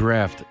over the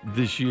draft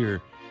this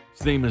year.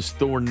 His name is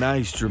Thor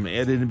Nystrom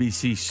at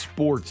NBC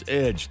Sports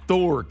Edge.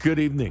 Thor, good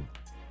evening.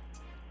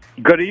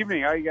 Good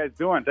evening. How you guys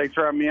doing? Thanks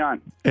for having me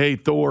on. Hey,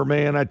 Thor,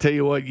 man, I tell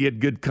you what, you had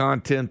good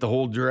content the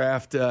whole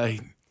draft.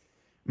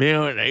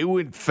 Man, it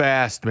went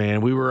fast,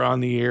 man. We were on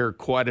the air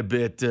quite a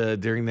bit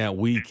during that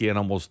weekend,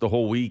 almost the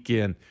whole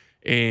weekend.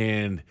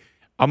 And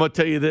I'm going to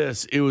tell you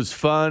this. It was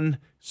fun,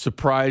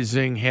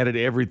 surprising, had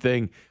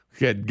everything.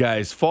 We had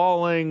guys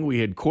falling. We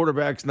had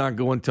quarterbacks not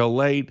going till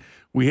late.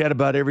 We had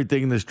about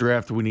everything in this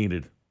draft we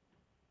needed.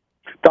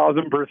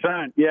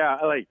 1,000%. Yeah.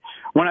 Like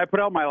when I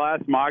put out my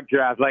last mock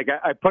draft, like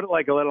I put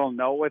like a little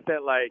note with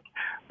it, like,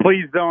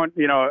 please don't,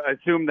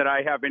 assume that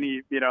I have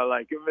any,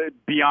 like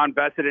beyond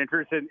vested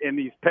interest in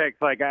these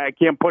picks. Like I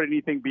can't put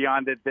anything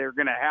beyond that they're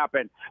going to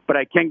happen, but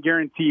I can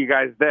guarantee you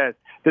guys this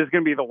is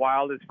going to be the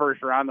wildest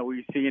first round that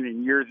we've seen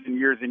in years and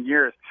years and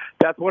years.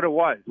 That's what it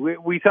was.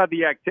 We saw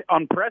the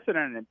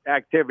unprecedented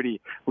activity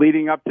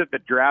leading up to the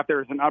draft. There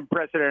was an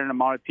unprecedented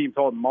amount of teams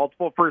holding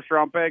multiple first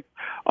round picks,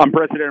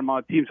 unprecedented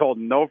amount of teams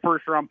holding no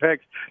first round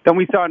picks. Then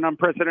we saw an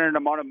unprecedented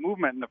amount of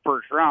movement in the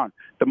first round.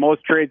 The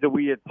most trades that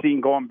we had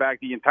seen going back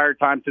the entire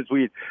time since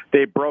they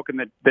had broken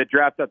the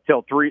draft up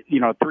till 3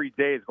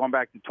 days going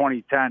back to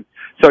 2010.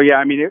 So yeah,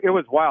 I mean it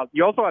was wild.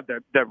 You also had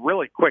the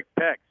really quick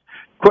picks.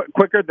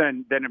 Quicker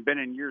than have been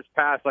in years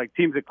past. Like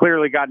teams have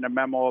clearly gotten a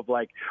memo of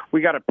like,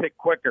 we got to pick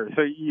quicker.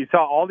 So you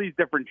saw all these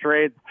different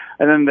trades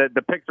and then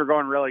the picks were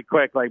going really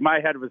quick. Like my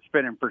head was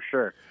spinning for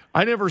sure.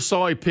 I never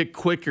saw a pick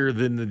quicker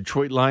than the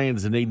Detroit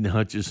Lions and Aiden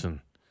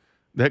Hutchinson.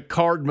 That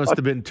card must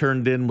have been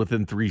turned in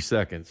within 3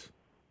 seconds.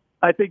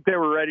 I think they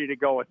were ready to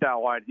go with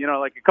that one.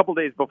 Like a couple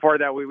days before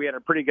that, we had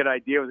a pretty good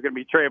idea it was going to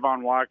be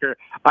Trayvon Walker.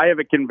 I have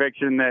a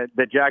conviction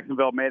that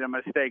Jacksonville made a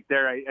mistake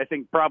there. I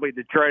think probably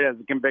Detroit has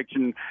a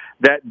conviction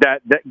that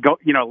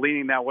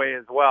leaning that way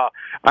as well.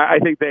 I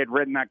think they had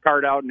written that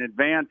card out in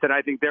advance, and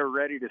I think they were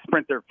ready to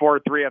sprint their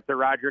 4-3 up to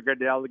Roger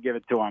Goodell to give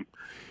it to him.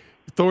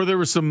 Thor, there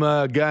were some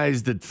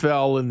guys that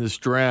fell in this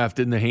draft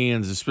in the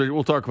hands. Especially,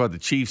 we'll talk about the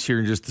Chiefs here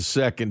in just a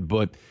second,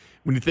 but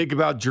when you think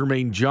about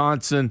Jermaine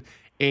Johnson,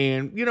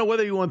 and,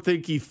 whether you want to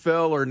think he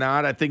fell or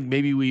not, I think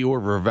maybe we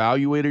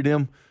overevaluated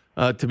him,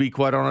 to be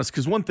quite honest.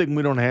 Because one thing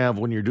we don't have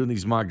when you're doing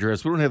these mock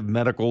drafts, we don't have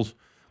medicals.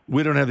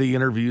 We don't have the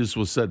interviews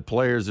with said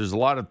players. There's a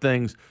lot of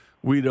things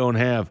we don't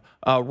have.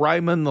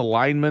 Ryman, the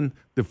lineman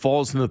that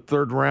falls in the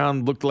third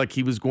round, looked like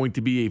he was going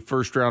to be a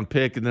first-round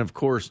pick. And then, of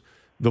course,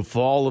 the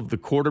fall of the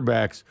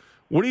quarterbacks.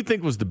 What do you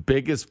think was the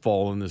biggest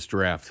fall in this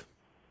draft?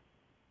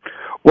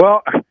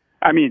 Well,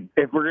 I mean,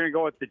 if we're going to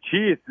go with the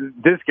Chiefs,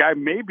 this guy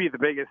may be the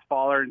biggest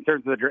faller in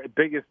terms of the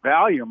biggest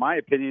value, in my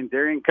opinion,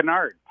 Darian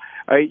Kennard.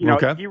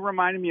 Okay. He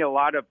reminded me a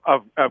lot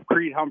of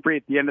Creed Humphrey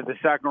at the end of the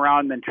second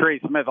round, and then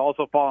Trey Smith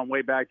also falling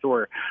way back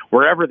to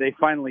wherever they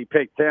finally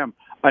picked him.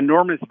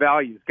 Enormous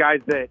values, guys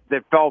that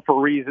fell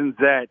for reasons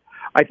that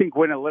I think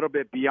went a little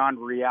bit beyond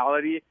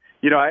reality.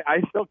 I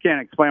still can't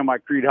explain why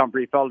Creed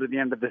Humphrey fell to the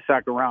end of the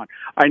second round.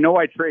 I know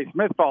why Trey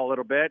Smith fell a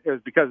little bit. It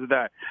was because of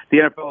the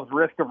NFL's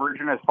risk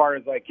aversion as far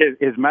as like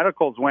his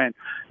medicals went.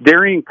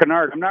 Darian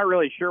Kennard, I'm not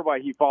really sure why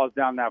he falls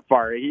down that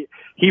far. He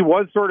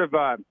was sort of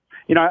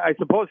I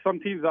suppose some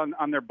teams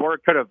on their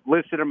board could have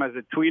listed him as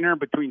a tweener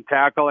between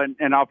tackle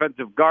and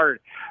offensive guard,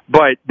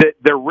 but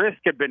the risk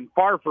had been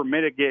far from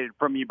mitigated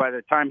from me by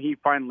the time he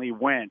finally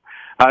went.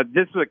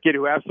 This was a kid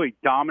who absolutely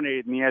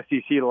dominated in the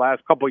SEC the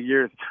last couple of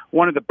years.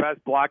 One of the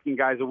best blocking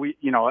guys that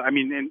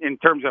in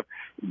terms of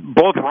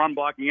both run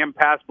blocking and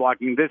pass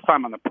blocking, this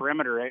time on the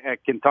perimeter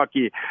at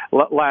Kentucky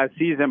last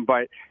season.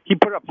 But he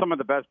put up some of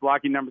the best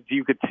blocking numbers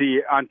you could see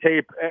on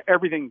tape.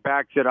 Everything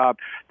backs it up.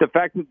 The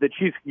fact that the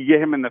Chiefs could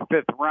get him in the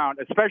fifth round,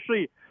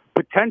 especially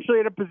potentially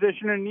at a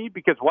position of need,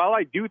 because while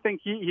I do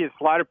think he is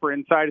slotted for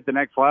inside at the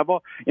next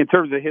level in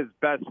terms of his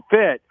best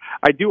fit,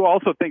 I do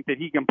also think that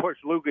he can push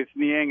Lucas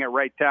Niang at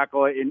right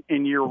tackle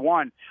in year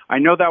one. I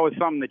know that was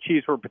something the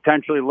Chiefs were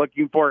potentially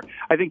looking for.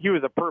 I think he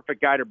was a perfect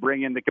guy to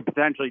bring in that could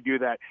potentially do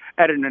that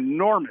at an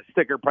enormous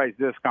sticker price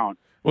discount.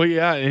 Well,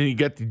 yeah, and he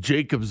got the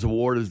Jacobs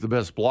Award as the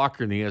best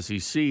blocker in the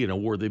SEC, an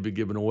award they've been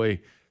giving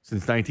away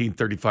since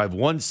 1935.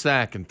 1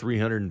 sack and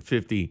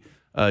 350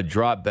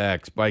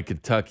 dropbacks by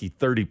Kentucky,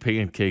 30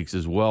 pancakes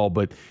as well.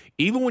 But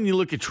even when you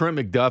look at Trent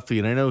McDuffie,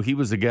 and I know he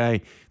was a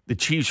guy the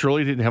Chiefs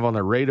really didn't have on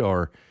their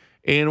radar.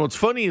 And what's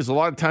funny is a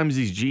lot of times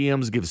these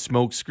GMs give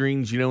smoke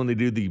screens, when they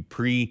do the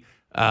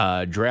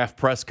pre-draft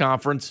press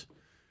conference.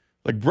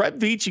 Like Brett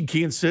Veach in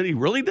Kansas City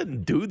really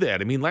didn't do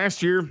that. I mean,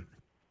 last year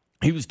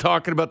he was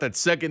talking about that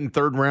second and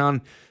third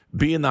round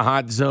being the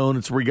hot zone.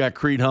 It's where he got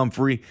Creed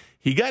Humphrey.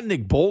 He got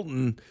Nick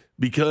Bolton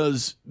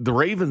because the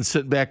Ravens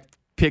sent back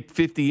pick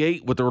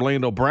 58 with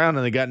Orlando Brown,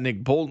 and they got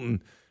Nick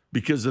Bolton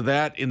because of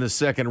that in the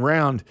second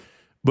round.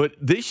 But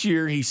this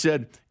year, he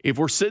said, if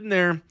we're sitting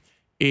there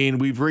and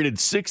we've rated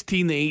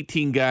 16 to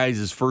 18 guys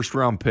as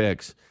first-round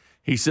picks,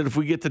 he said if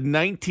we get to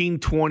 19,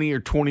 20, or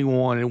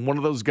 21, and one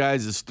of those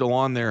guys is still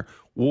on there,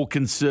 we'll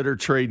consider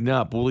trading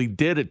up. Well, he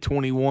did at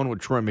 21 with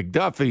Trent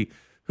McDuffie,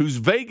 whose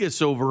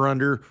Vegas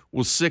over-under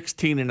was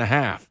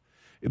 16.5.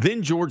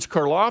 Then George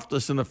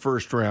Karlaftis in the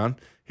first round,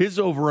 his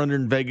over-under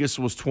in Vegas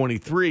was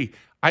 23.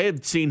 I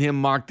had seen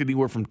him mocked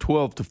anywhere from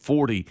 12 to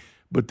 40,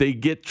 but they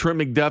get Trent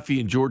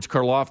McDuffie and George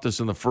Karlaftis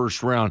in the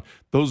first round.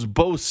 Those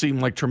both seem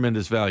like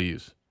tremendous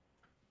values.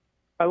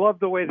 I love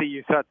the way that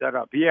you set that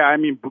up. Yeah, I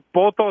mean,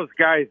 both those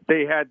guys,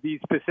 they had these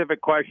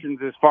specific questions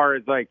as far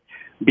as like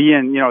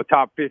being,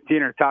 top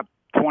 15 or top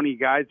 20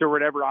 guys or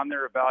whatever on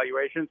their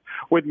evaluations.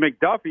 With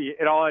McDuffie,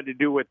 it all had to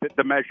do with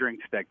the measuring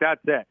stick. That's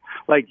it.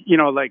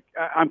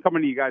 I'm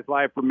coming to you guys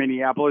live from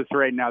Minneapolis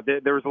right now.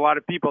 There was a lot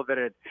of people that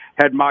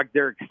had mocked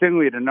Derek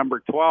Stingley to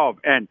number 12.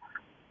 And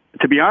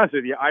to be honest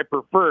with you, I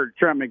preferred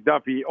Trent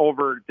McDuffie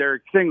over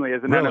Derek Stingley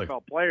as an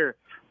NFL player,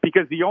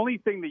 because the only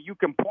thing that you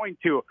can point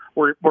to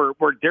where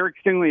Derek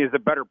Stingley is a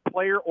better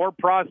player or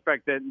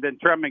prospect than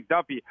Trent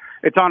McDuffie,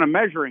 it's on a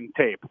measuring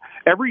tape.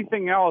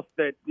 Everything else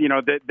that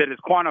is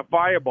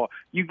quantifiable,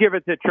 you give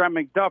it to Trent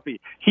McDuffie.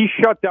 He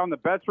shut down the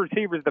best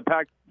receivers the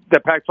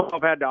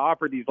Pac-12 had to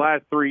offer these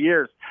last 3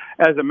 years.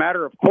 As a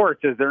matter of course,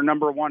 as their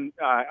number one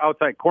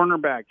outside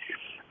cornerback.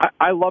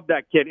 I love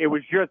that kid. It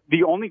was just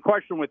the only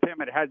question with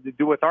him. It had to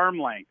do with arm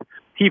length.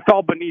 He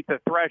fell beneath the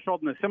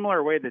threshold in a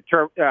similar way that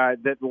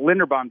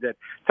Linderbaum did.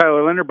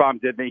 Tyler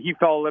Linderbaum did. He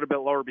fell a little bit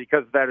lower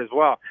because of that as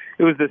well.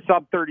 It was the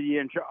sub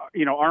 30-inch,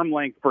 arm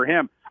length for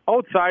him.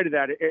 Outside of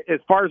that, as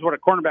far as what a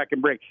cornerback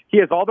can bring, he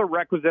has all the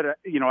requisite,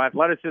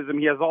 athleticism.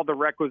 He has all the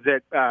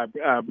requisite,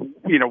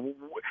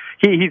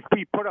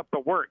 he put up the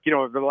work,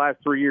 over the last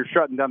 3 years,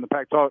 shutting down the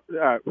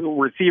Pac-12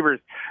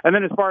 receivers. And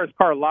then as far as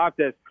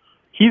Karlaftis,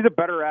 he's a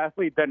better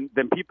athlete than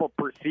people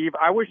perceive.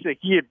 I wish that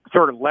he had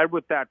sort of led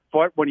with that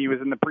foot when he was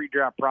in the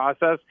pre-draft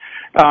process.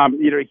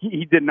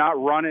 He did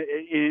not run it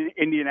in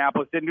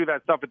Indianapolis, didn't do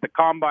that stuff at the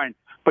combine,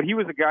 but he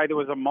was a guy that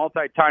was a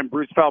multi-time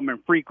Bruce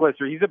Feldman freak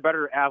lister. He's a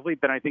better athlete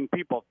than I think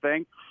people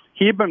think.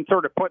 He had been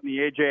sort of put in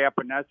the A.J.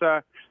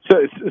 Epinesa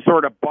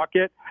sort of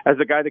bucket as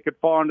a guy that could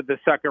fall into the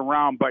second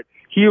round, but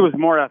he was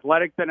more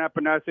athletic than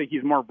Epinesa.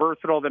 He's more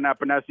versatile than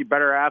Epinesa,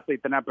 better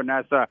athlete than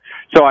Epinesa.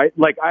 So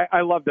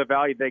I love the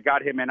value they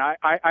got him in. I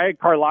had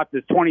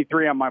Karlaftis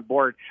 23 on my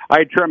board. I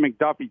had Trent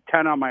McDuffie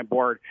 10 on my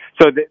board.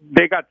 So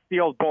they got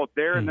steals both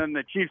there, and then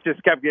the Chiefs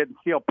just kept getting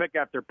steal pick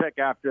after pick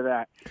after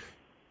that.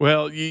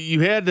 Well, you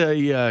had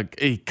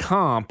a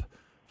comp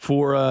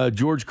for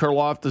George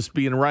Karlaftis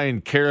being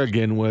Ryan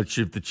Kerrigan, which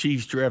if the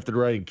Chiefs drafted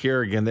Ryan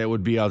Kerrigan, that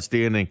would be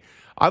outstanding.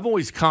 I've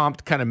always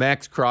comped kind of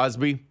Max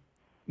Crosby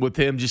with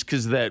him just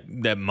because of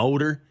that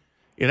motor.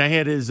 And I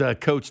had his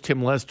coach,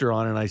 Tim Lester,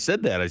 on, and I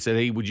said that. I said,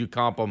 hey, would you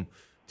comp him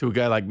to a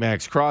guy like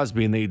Max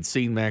Crosby? And they'd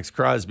seen Max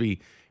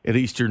Crosby at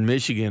Eastern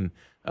Michigan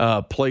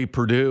play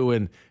Purdue.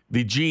 And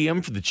the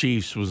GM for the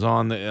Chiefs was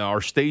on our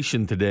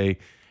station today,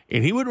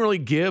 and he wouldn't really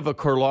give a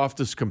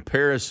Karlaftis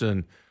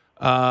comparison,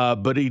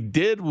 but he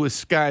did with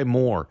Sky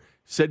Moore.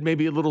 Said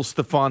maybe a little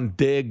Stephon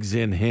Diggs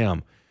in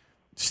him.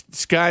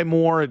 Sky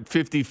Moore at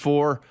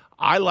 54.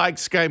 I like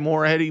Sky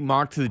Moore. I had him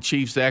mocked to the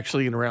Chiefs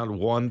actually in round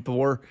one,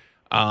 Thor.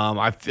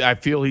 I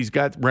feel he's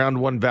got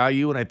round one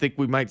value, and I think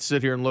we might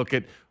sit here and look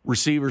at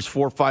receivers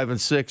 4, 5, and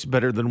 6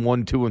 better than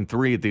 1, 2, and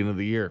 3 at the end of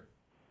the year.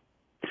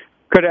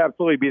 Could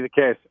absolutely be the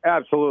case.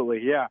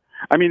 Absolutely, yeah.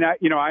 I mean,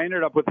 I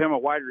ended up with him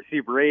at wide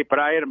receiver 8, but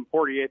I had him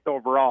 48th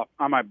overall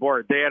on my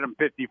board. They had him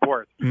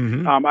 54th.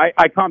 Mm-hmm.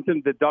 I comped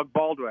him to Doug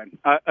Baldwin,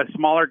 a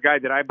smaller guy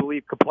that I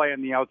believe could play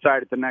on the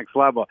outside at the next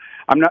level.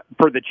 I'm not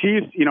for the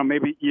Chiefs.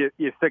 Maybe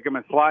you stick him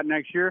in slot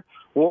next year.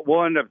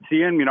 We'll end up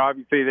seeing.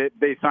 Obviously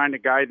they signed a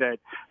guy that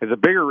is a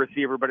bigger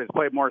receiver, but has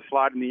played more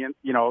slot in the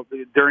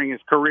during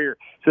his career,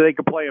 so they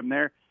could play him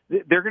there.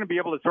 They're going to be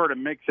able to sort of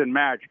mix and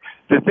match.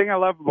 The thing I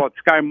love about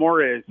Sky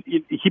Moore is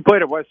he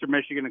played at Western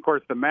Michigan, of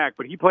course, the MAC,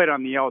 but he played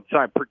on the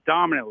outside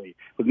predominantly.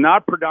 Was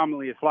not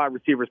predominantly a slot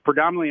receiver,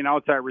 predominantly an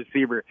outside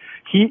receiver.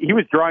 He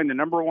was drawing the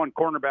number one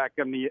cornerback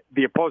on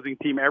the opposing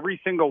team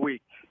every single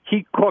week.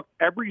 He cooked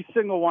every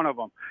single one of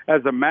them.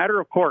 As a matter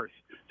of course,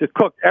 just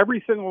cooked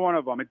every single one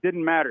of them. It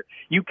didn't matter.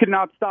 You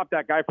cannot stop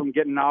that guy from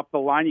getting off the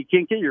line. You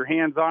can't get your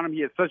hands on him. He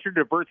has such a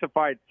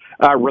diversified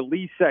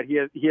release set. He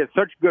has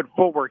such good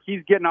footwork.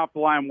 He's getting off the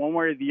line one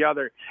way or the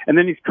other, and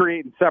then he's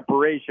creating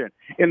separation.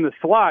 In the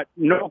slot,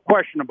 no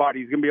question about it,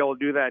 he's going to be able to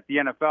do that at the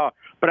NFL.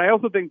 But I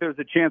also think there's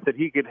a chance that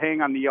he could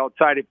hang on the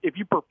outside. If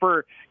you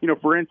prefer,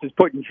 for instance,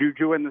 putting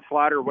Juju in the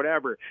slot or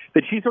whatever,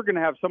 the Chiefs are going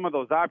to have some of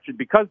those options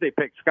because they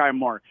picked Sky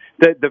Moore.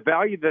 The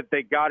value that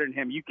they got in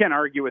him, you can't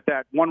argue with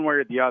that one way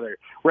or the other.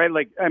 Right?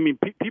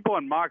 People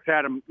in mocks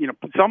had him,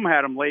 some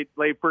had him late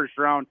first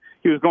round.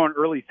 He was going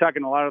early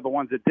second. A lot of the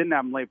ones that didn't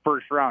have him late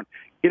first round.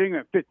 Getting him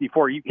at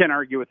 54, you can't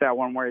argue with that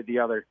one way or the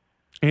other.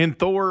 And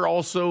Thor,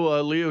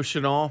 also Leo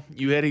Chenal,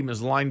 you had him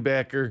as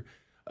linebacker,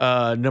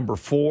 number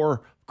 4.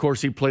 Of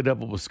course, he played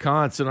up at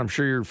Wisconsin. I'm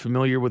sure you're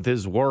familiar with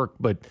his work,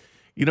 but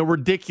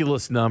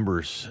ridiculous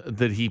numbers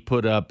that he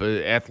put up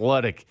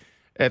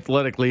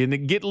athletically.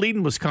 And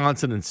leading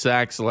Wisconsin in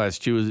sacks the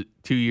last 2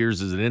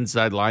 years as an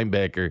inside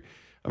linebacker.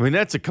 I mean,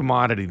 that's a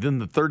commodity. Then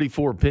the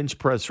 34 bench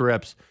press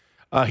reps.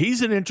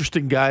 He's an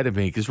interesting guy to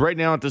me because right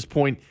now at this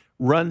point,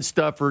 run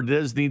stuffer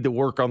does need to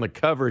work on the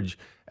coverage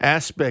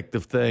aspect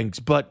of things.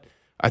 But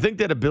I think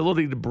that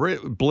ability to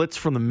blitz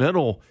from the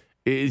middle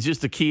is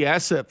just a key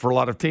asset for a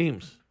lot of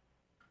teams.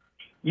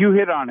 You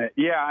hit on it.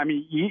 Yeah, I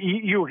mean,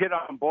 you hit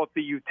on both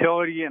the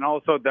utility and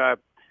also the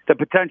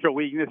potential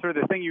weakness, or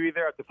the thing you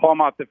either have to pull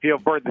him off the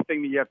field for, the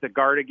thing that you have to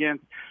guard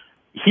against.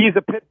 He's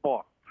a pit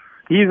bull.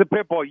 He's a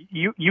pit bull.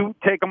 You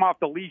take him off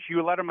the leash,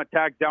 you let him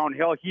attack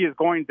downhill, he is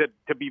going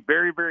to be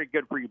very, very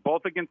good for you,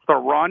 both against the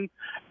run.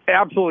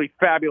 Absolutely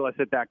fabulous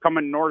at that.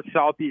 Coming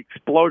north-south, the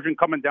explosion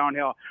coming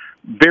downhill,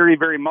 very,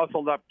 very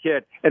muscled-up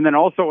kid. And then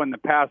also in the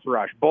pass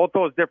rush, both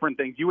those different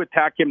things. You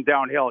attack him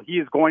downhill, he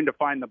is going to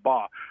find the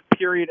ball.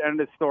 Period, end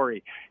of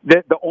story.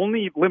 The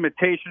only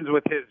limitations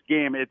with his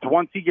game, it's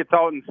once he gets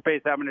out in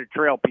space having to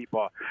trail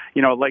people,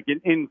 like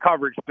in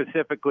coverage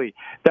specifically.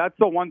 That's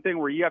the one thing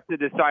where you have to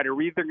decide, are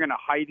we either going to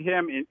hide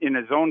him in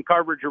his own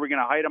coverage, or are we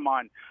going to hide him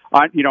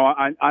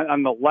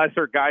on the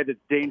lesser guy that's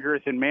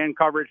dangerous in man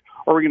coverage,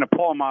 or are we going to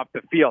pull him off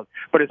the field?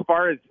 But as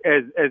far as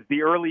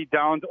the early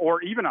downs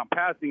or even on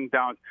passing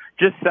downs,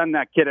 just send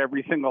that kid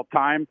every single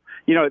time.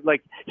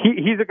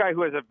 He's a guy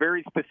who has a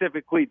very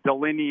specifically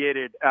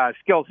delineated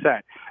skill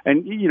set.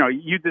 And,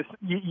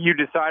 you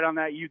decide on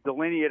that, you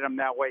delineate him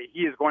that way.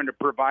 He is going to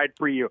provide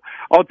for you.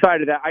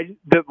 Outside of that,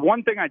 the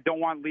one thing I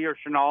don't want Leo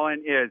Chenal in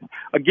is,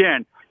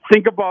 again,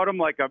 think about him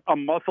like a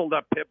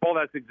muscled-up pit bull.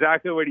 That's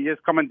exactly what he is,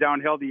 coming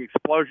downhill, the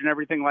explosion,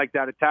 everything like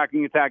that,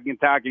 attacking.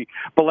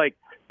 But,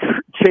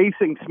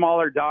 chasing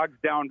smaller dogs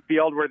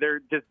downfield where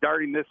they're just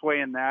darting this way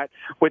and that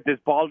with his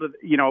ball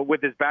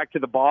with his back to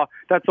the ball.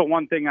 That's the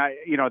one thing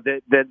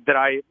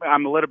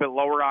I'm a little bit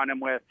lower on him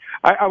with.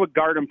 I would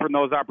guard him from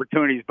those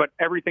opportunities, but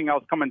everything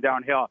else coming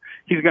downhill,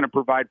 he's going to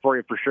provide for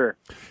you for sure.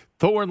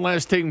 Thor,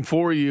 last thing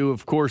for you,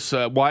 of course,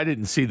 I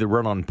didn't see the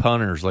run on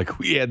punters like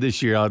we had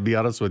this year. I'll be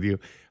honest with you.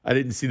 I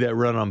didn't see that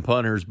run on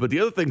punters. But the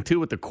other thing, too,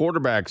 with the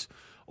quarterbacks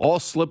all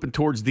slipping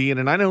towards the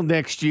end, and I know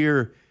next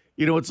year,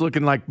 it's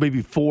looking like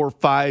maybe 4,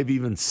 5,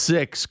 even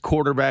 6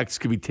 quarterbacks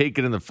could be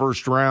taken in the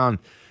first round.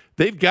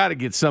 They've got to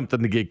get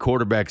something to get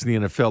quarterbacks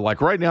in the NFL.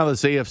 Like right now,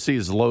 this AFC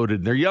is loaded.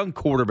 And they're young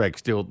quarterbacks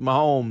still,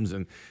 Mahomes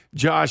and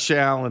Josh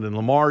Allen and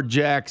Lamar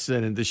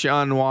Jackson and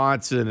Deshaun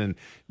Watson and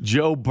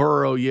Joe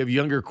Burrow. You have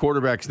younger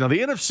quarterbacks. Now, the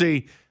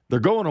NFC, they're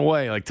going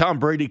away. Like Tom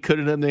Brady could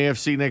have done the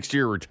AFC next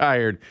year,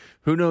 retired.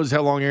 Who knows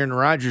how long Aaron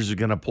Rodgers is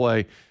going to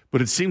play.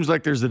 But it seems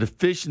like there's a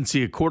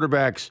deficiency of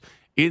quarterbacks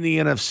in the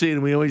NFC,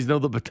 and we always know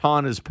the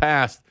baton is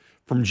passed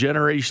from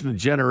generation to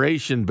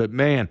generation. But,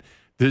 man,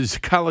 does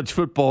college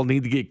football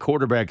need to get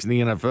quarterbacks in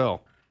the NFL?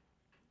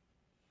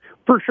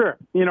 For sure.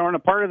 And a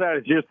part of that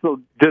is just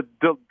the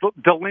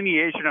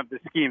delineation of the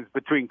schemes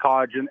between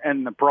college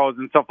and the pros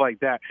and stuff like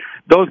that.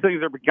 Those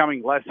things are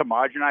becoming less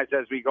homogenized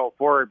as we go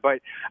forward.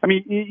 But, I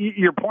mean,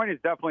 your point is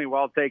definitely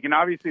well taken.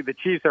 Obviously, the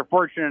Chiefs are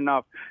fortunate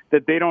enough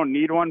that they don't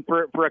need one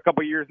for a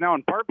couple of years now,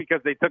 in part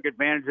because they took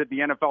advantage of the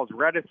NFL's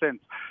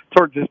reticence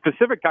towards a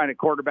specific kind of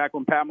quarterback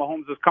when Pat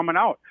Mahomes was coming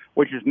out,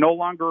 which is no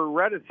longer a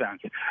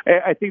reticence.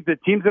 I think the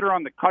teams that are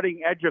on the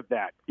cutting edge of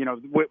that,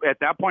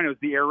 at that point it was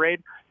the air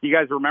raid. You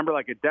guys remember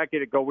like a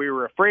decade ago, we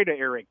were afraid of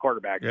air raid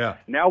quarterbacks. Yeah.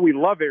 Now we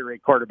love air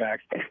raid quarterbacks.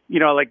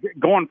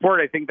 Going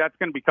forward, I think that's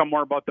going to become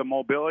more about the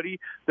mobility,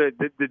 the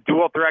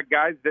dual threat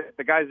guys,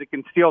 the guys that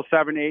can steal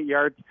 7, 8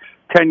 yards,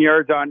 10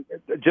 yards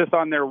just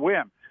on their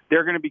whim.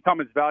 They're going to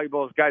become as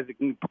valuable as guys that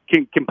can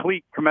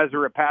complete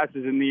commensurate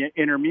passes in the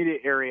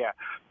intermediate area.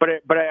 But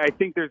I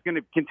think there's going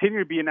to continue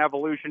to be an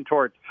evolution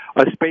towards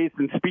a space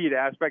and speed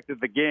aspect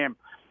of the game.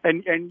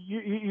 And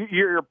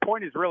your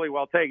point is really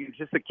well taken. It's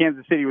just that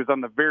Kansas City was on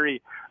the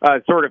very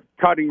sort of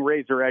cutting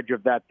razor edge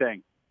of that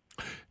thing.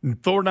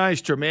 Thor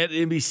Nystrom at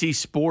NBC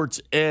Sports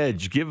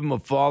Edge. Give him a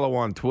follow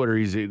on Twitter.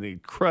 He's an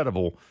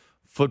incredible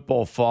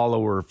football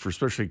follower for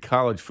especially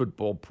college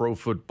football, pro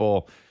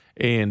football,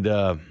 and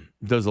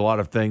does a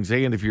lot of things.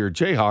 And if you're a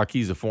Jayhawk,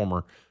 he's a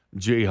former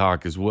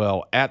Jayhawk as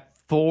well. At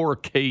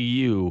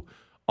ThorKU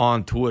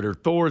on Twitter.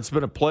 Thor, it's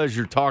been a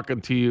pleasure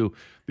talking to you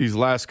these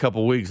last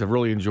couple weeks. I've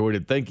really enjoyed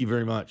it. Thank you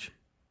very much.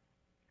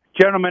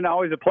 Gentlemen,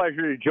 always a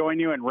pleasure to join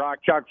you, and rock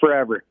chalk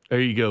forever. There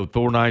you go.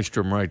 Thor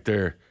Nystrom right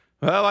there.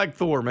 I like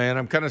Thor, man.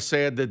 I'm kind of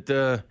sad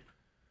that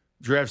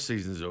draft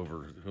season's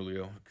over,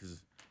 Julio,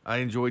 because I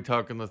enjoy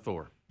talking to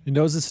Thor. He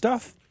knows his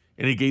stuff.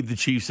 And he gave the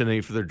Chiefs an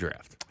A for their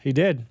draft. He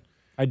did.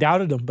 I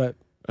doubted him, but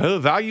the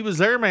value was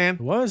there, man.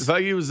 It was. The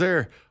value was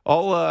there.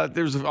 I'll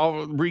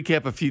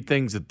recap a few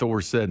things that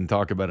Thor said and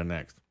talk about it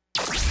next.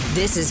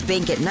 This is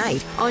Bink at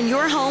Night on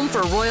your home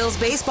for Royals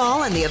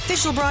baseball and the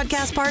official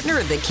broadcast partner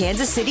of the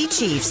Kansas City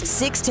Chiefs,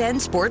 610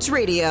 Sports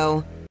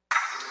Radio.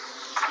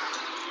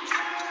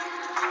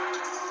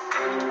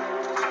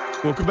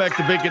 Welcome back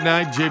to Bink at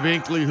Night. Jay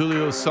Binkley,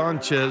 Julio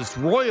Sanchez.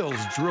 Royals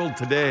drilled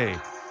today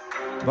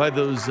by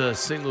those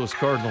St. Louis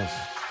Cardinals.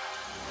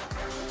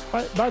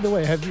 By the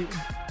way, have you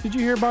Did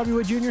you hear Bobby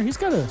Wood Jr.? He's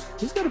got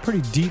a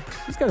pretty deep.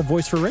 He's got a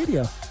voice for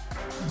radio.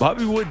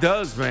 Bobby Wood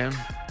does, man.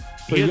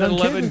 He had an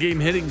 11-game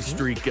hitting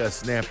streak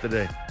snap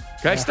today.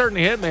 Guy's starting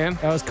to hit, man.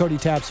 That was Cody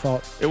Tapp's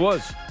fault. It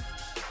was.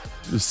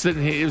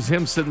 It was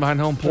him sitting behind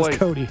home plate. It was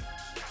Cody.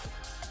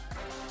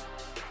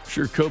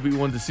 Sure, Cody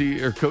wanted to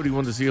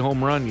see a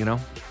home run.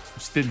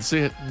 Just didn't see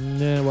it.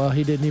 Nah, well,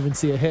 he didn't even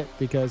see a hit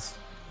because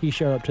he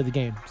showed up to the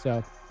game.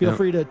 So feel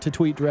free to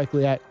tweet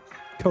directly at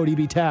Cody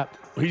B. Tapp.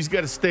 He's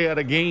got to stay out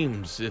of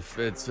games if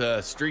it's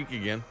a streak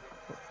again.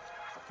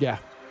 Yeah.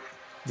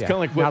 It's kind of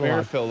like Whit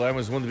Merrifield. I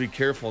always wanted to be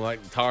careful. I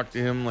talk to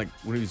him like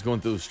when he was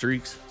going through those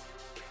streaks.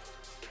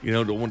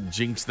 Don't want to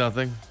jinx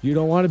nothing. You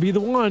don't want to be the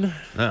one.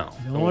 No.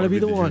 Don't want to be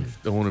the one. Jinx.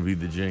 Don't want to be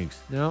the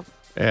jinx. No.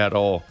 At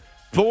all.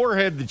 Thor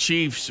had the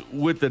Chiefs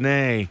with an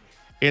A,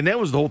 and that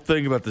was the whole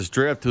thing about this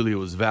draft, Julio,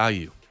 was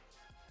value.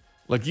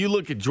 Like you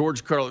look at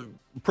George Pro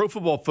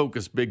Football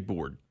Focus big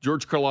board.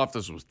 George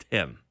Karlaftis was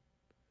 10.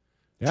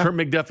 Yeah. Trent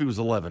McDuffie was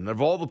 11.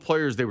 Of all the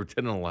players, they were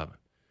 10 and 11.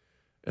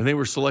 And they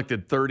were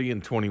selected 30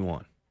 and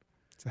 21.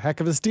 It's a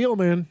heck of a steal,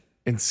 man.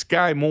 And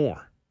Sky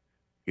Moore,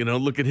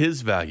 look at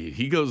his value.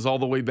 He goes all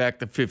the way back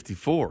to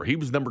 54. He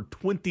was number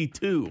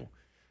 22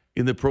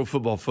 in the Pro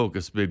Football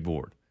Focus big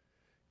board.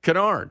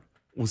 Kennard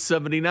was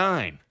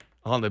 79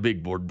 on the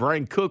big board.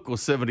 Brian Cook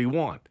was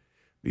 71.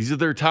 These are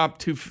their top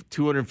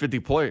 250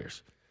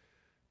 players.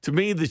 To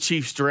me, the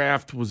Chiefs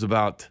draft was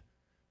about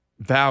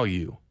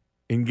value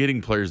and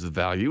getting players of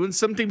value. And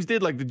some teams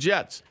did, like the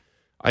Jets.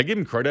 I give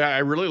them credit. I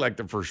really like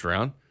the first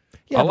round.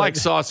 Yeah, I like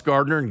Sauce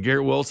Gardner and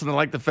Garrett Wilson. I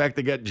like the fact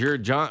they got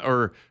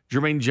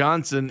Jermaine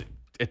Johnson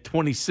at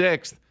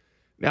 26th.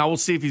 Now we'll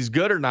see if he's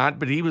good or not.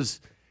 But he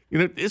was,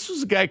 this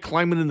was a guy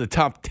climbing in the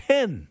top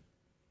 10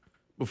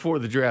 before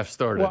the draft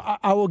started. Well,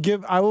 I will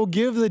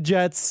give the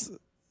Jets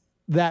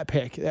that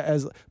pick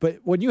but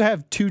when you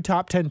have 2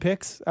 top 10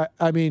 picks,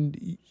 I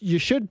mean, you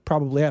should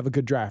probably have a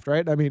good draft,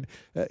 right? I mean,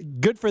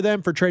 good for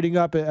them for trading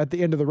up at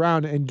the end of the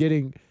round and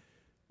getting.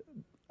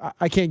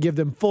 I can't give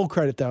them full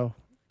credit though.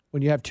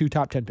 When you have 2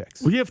 top 10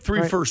 picks. Well, you have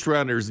 3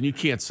 first-rounders, and you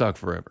can't suck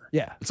forever.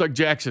 Yeah. It's like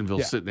Jacksonville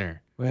sitting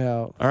there.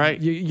 Well, all right.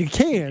 You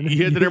can.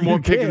 You had the number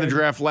 1 pick in the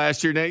draft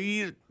last year. Now,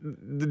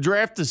 the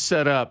draft is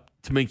set up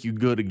to make you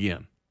good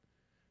again,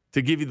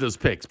 to give you those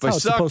picks. By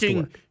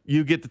sucking,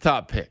 you get the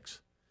top picks,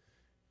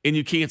 and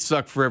you can't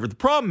suck forever. The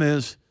problem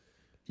is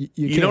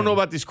you don't know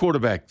about these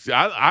quarterbacks.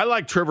 I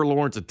like Trevor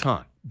Lawrence a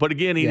ton, but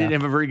again, he didn't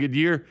have a very good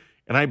year,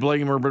 and I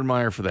blame Urban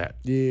Meyer for that.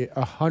 Yeah,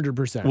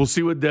 100%. We'll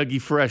see what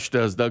Dougie Fresh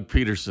does, Doug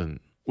Peterson,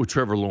 with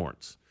Trevor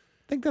Lawrence.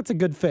 I think that's a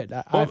good fit.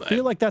 I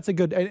feel like that's a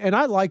good – and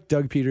I like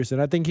Doug Peterson.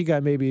 I think he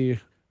got maybe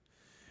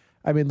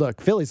 – I mean, look,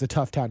 Philly's a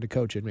tough town to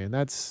coach in, man.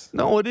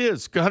 No, it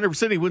is.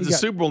 100%. He wins the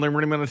Super Bowl and they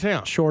run him out of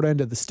town. Short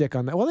end of the stick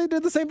on that. Well, they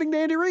did the same thing to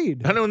Andy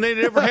Reid. I know, and they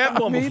never had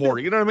one before.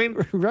 You know what I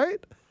mean?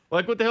 Right?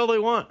 Like, what the hell they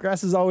want?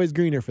 Grass is always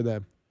greener for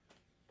them.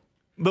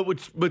 But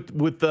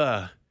with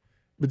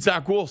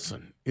Zach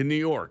Wilson in New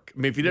York, I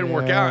mean, if he didn't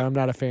work out. I'm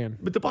not a fan.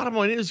 But the bottom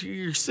line is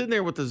you're sitting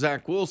there with the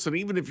Zach Wilson,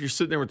 even if you're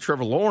sitting there with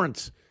Trevor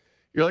Lawrence,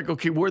 you're like,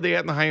 okay, where are they at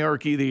in the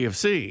hierarchy of the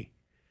AFC?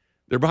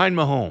 They're behind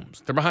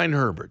Mahomes. They're behind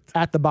Herbert.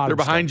 At the bottom.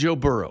 They're behind Joe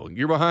Burrow.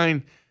 You're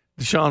behind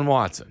Deshaun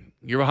Watson.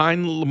 You're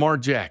behind Lamar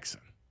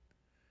Jackson.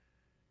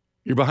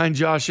 You're behind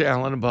Josh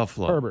Allen in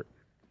Buffalo. Herbert.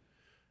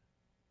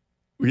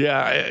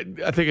 Yeah,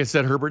 I think I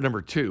said Herbert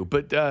number 2.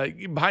 But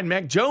behind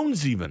Mac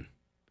Jones even.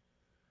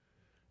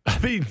 I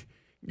mean,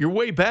 you're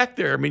way back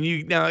there. I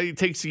mean, now it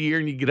takes a year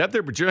and you get up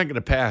there, but you're not going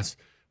to pass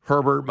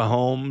Herbert,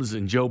 Mahomes,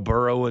 and Joe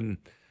Burrow and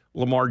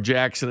Lamar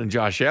Jackson and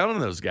Josh Allen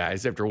and those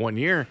guys after 1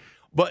 year.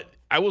 But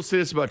I will say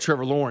this about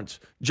Trevor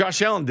Lawrence.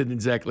 Josh Allen didn't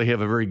exactly have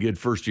a very good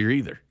first year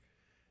either.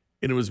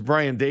 And it was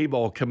Brian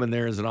Daboll coming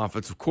there as an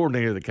offensive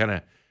coordinator that kind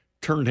of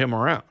turned him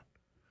around.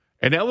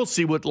 And now we'll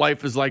see what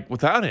life is like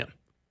without him.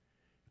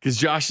 Because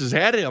Josh has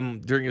had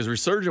him during his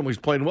resurgence when he's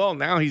playing well.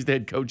 Now he's the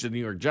head coach of the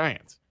New York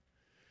Giants.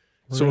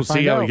 So we'll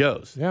see how he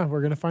goes. Yeah,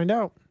 we're going to find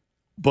out.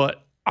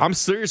 But I'm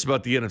serious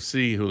about the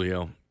NFC,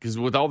 Julio, because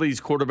with all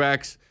these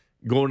quarterbacks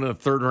going to the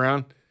third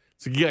round,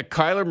 so you got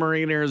Kyler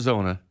Murray in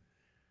Arizona,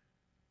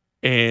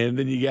 and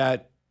then you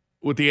got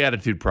with the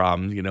attitude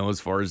problem, as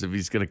far as if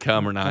he's going to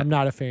come or not. I'm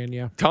not a fan,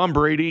 yeah. Tom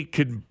Brady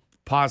could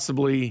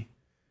possibly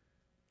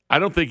 – I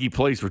don't think he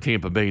plays for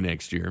Tampa Bay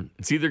next year.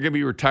 It's either going to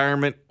be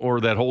retirement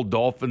or that whole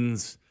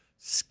Dolphins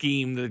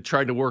scheme that they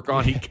tried to work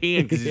on. He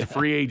can because he's a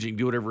free agent,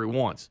 do whatever he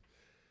wants.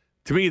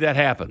 To me, that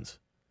happens.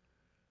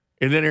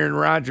 And then Aaron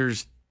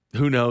Rodgers,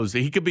 who knows?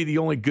 He could be the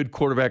only good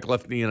quarterback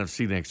left in the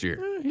NFC next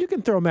year. You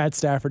can throw Matt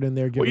Stafford in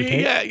there, give or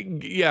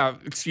take. Yeah.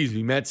 Excuse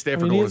me, Matt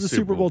Stafford. He's a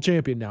Super Bowl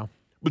champion now.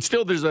 But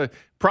still, there's a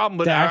problem.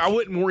 But I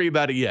wouldn't worry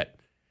about it yet.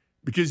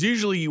 Because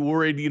usually you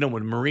worried,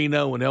 when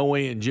Marino and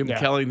Elway and Jim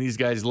Kelly and these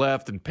guys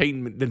left, and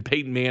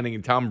Peyton Manning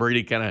and Tom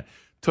Brady kind of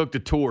took the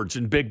torch,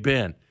 and Big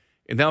Ben.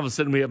 And now all of a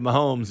sudden we have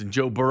Mahomes and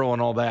Joe Burrow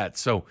and all that.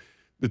 So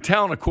the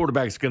talent of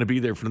quarterback is going to be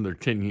there for another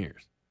 10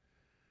 years.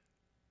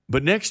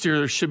 But next year,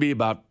 there should be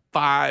about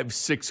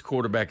 5-6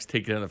 quarterbacks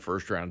taken in the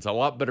first round. It's a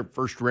lot better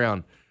first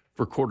round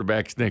for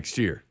quarterbacks next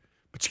year.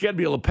 But you got to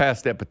be able to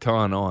pass that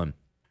baton on.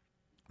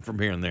 from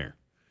here and there.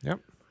 Yep.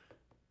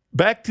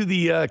 Back to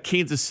the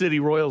Kansas City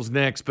Royals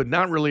next, but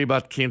not really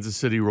about the Kansas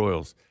City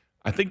Royals.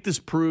 I think this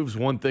proves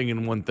one thing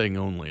and one thing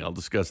only. I'll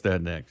discuss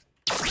that next.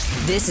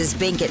 This is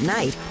Bink at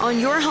Night on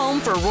your home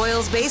for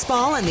Royals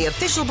baseball and the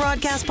official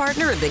broadcast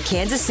partner of the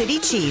Kansas City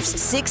Chiefs,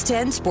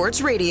 610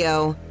 Sports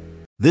Radio.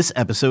 This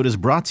episode is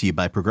brought to you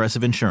by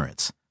Progressive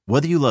Insurance.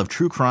 Whether you love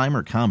true crime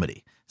or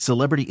comedy,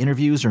 celebrity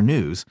interviews or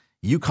news,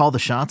 you call the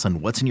shots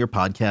on what's in your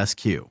podcast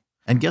queue.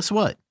 And guess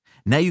what?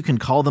 Now you can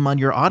call them on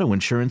your auto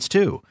insurance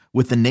too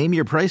with the Name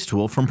Your Price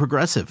tool from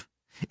Progressive.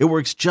 It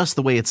works just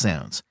the way it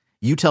sounds.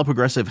 You tell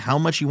Progressive how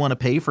much you want to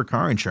pay for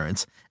car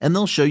insurance, and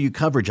they'll show you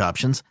coverage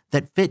options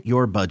that fit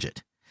your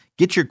budget.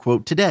 Get your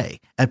quote today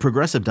at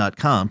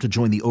Progressive.com to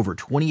join the over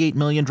 28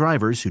 million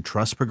drivers who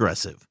trust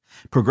Progressive.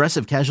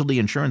 Progressive Casualty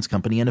Insurance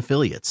Company and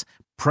Affiliates.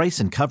 Price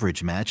and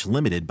coverage match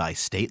limited by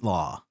state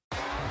law.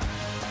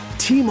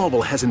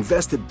 T-Mobile has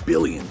invested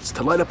billions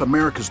to light up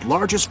America's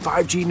largest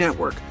 5G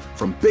network,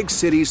 from big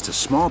cities to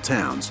small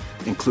towns,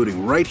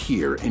 including right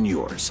here in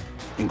yours.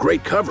 And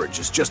great coverage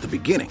is just the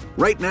beginning.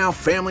 Right now,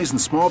 families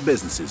and small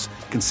businesses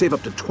can save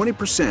up to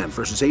 20%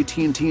 versus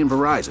AT&T and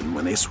Verizon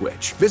when they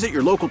switch. Visit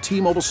your local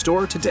T-Mobile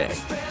store today.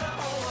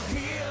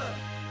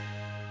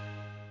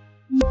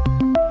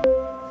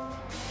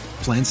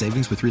 Plan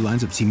savings with 3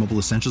 lines of T-Mobile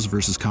Essentials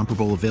versus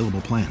comparable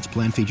available plans.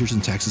 Plan features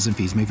and taxes and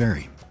fees may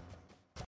vary.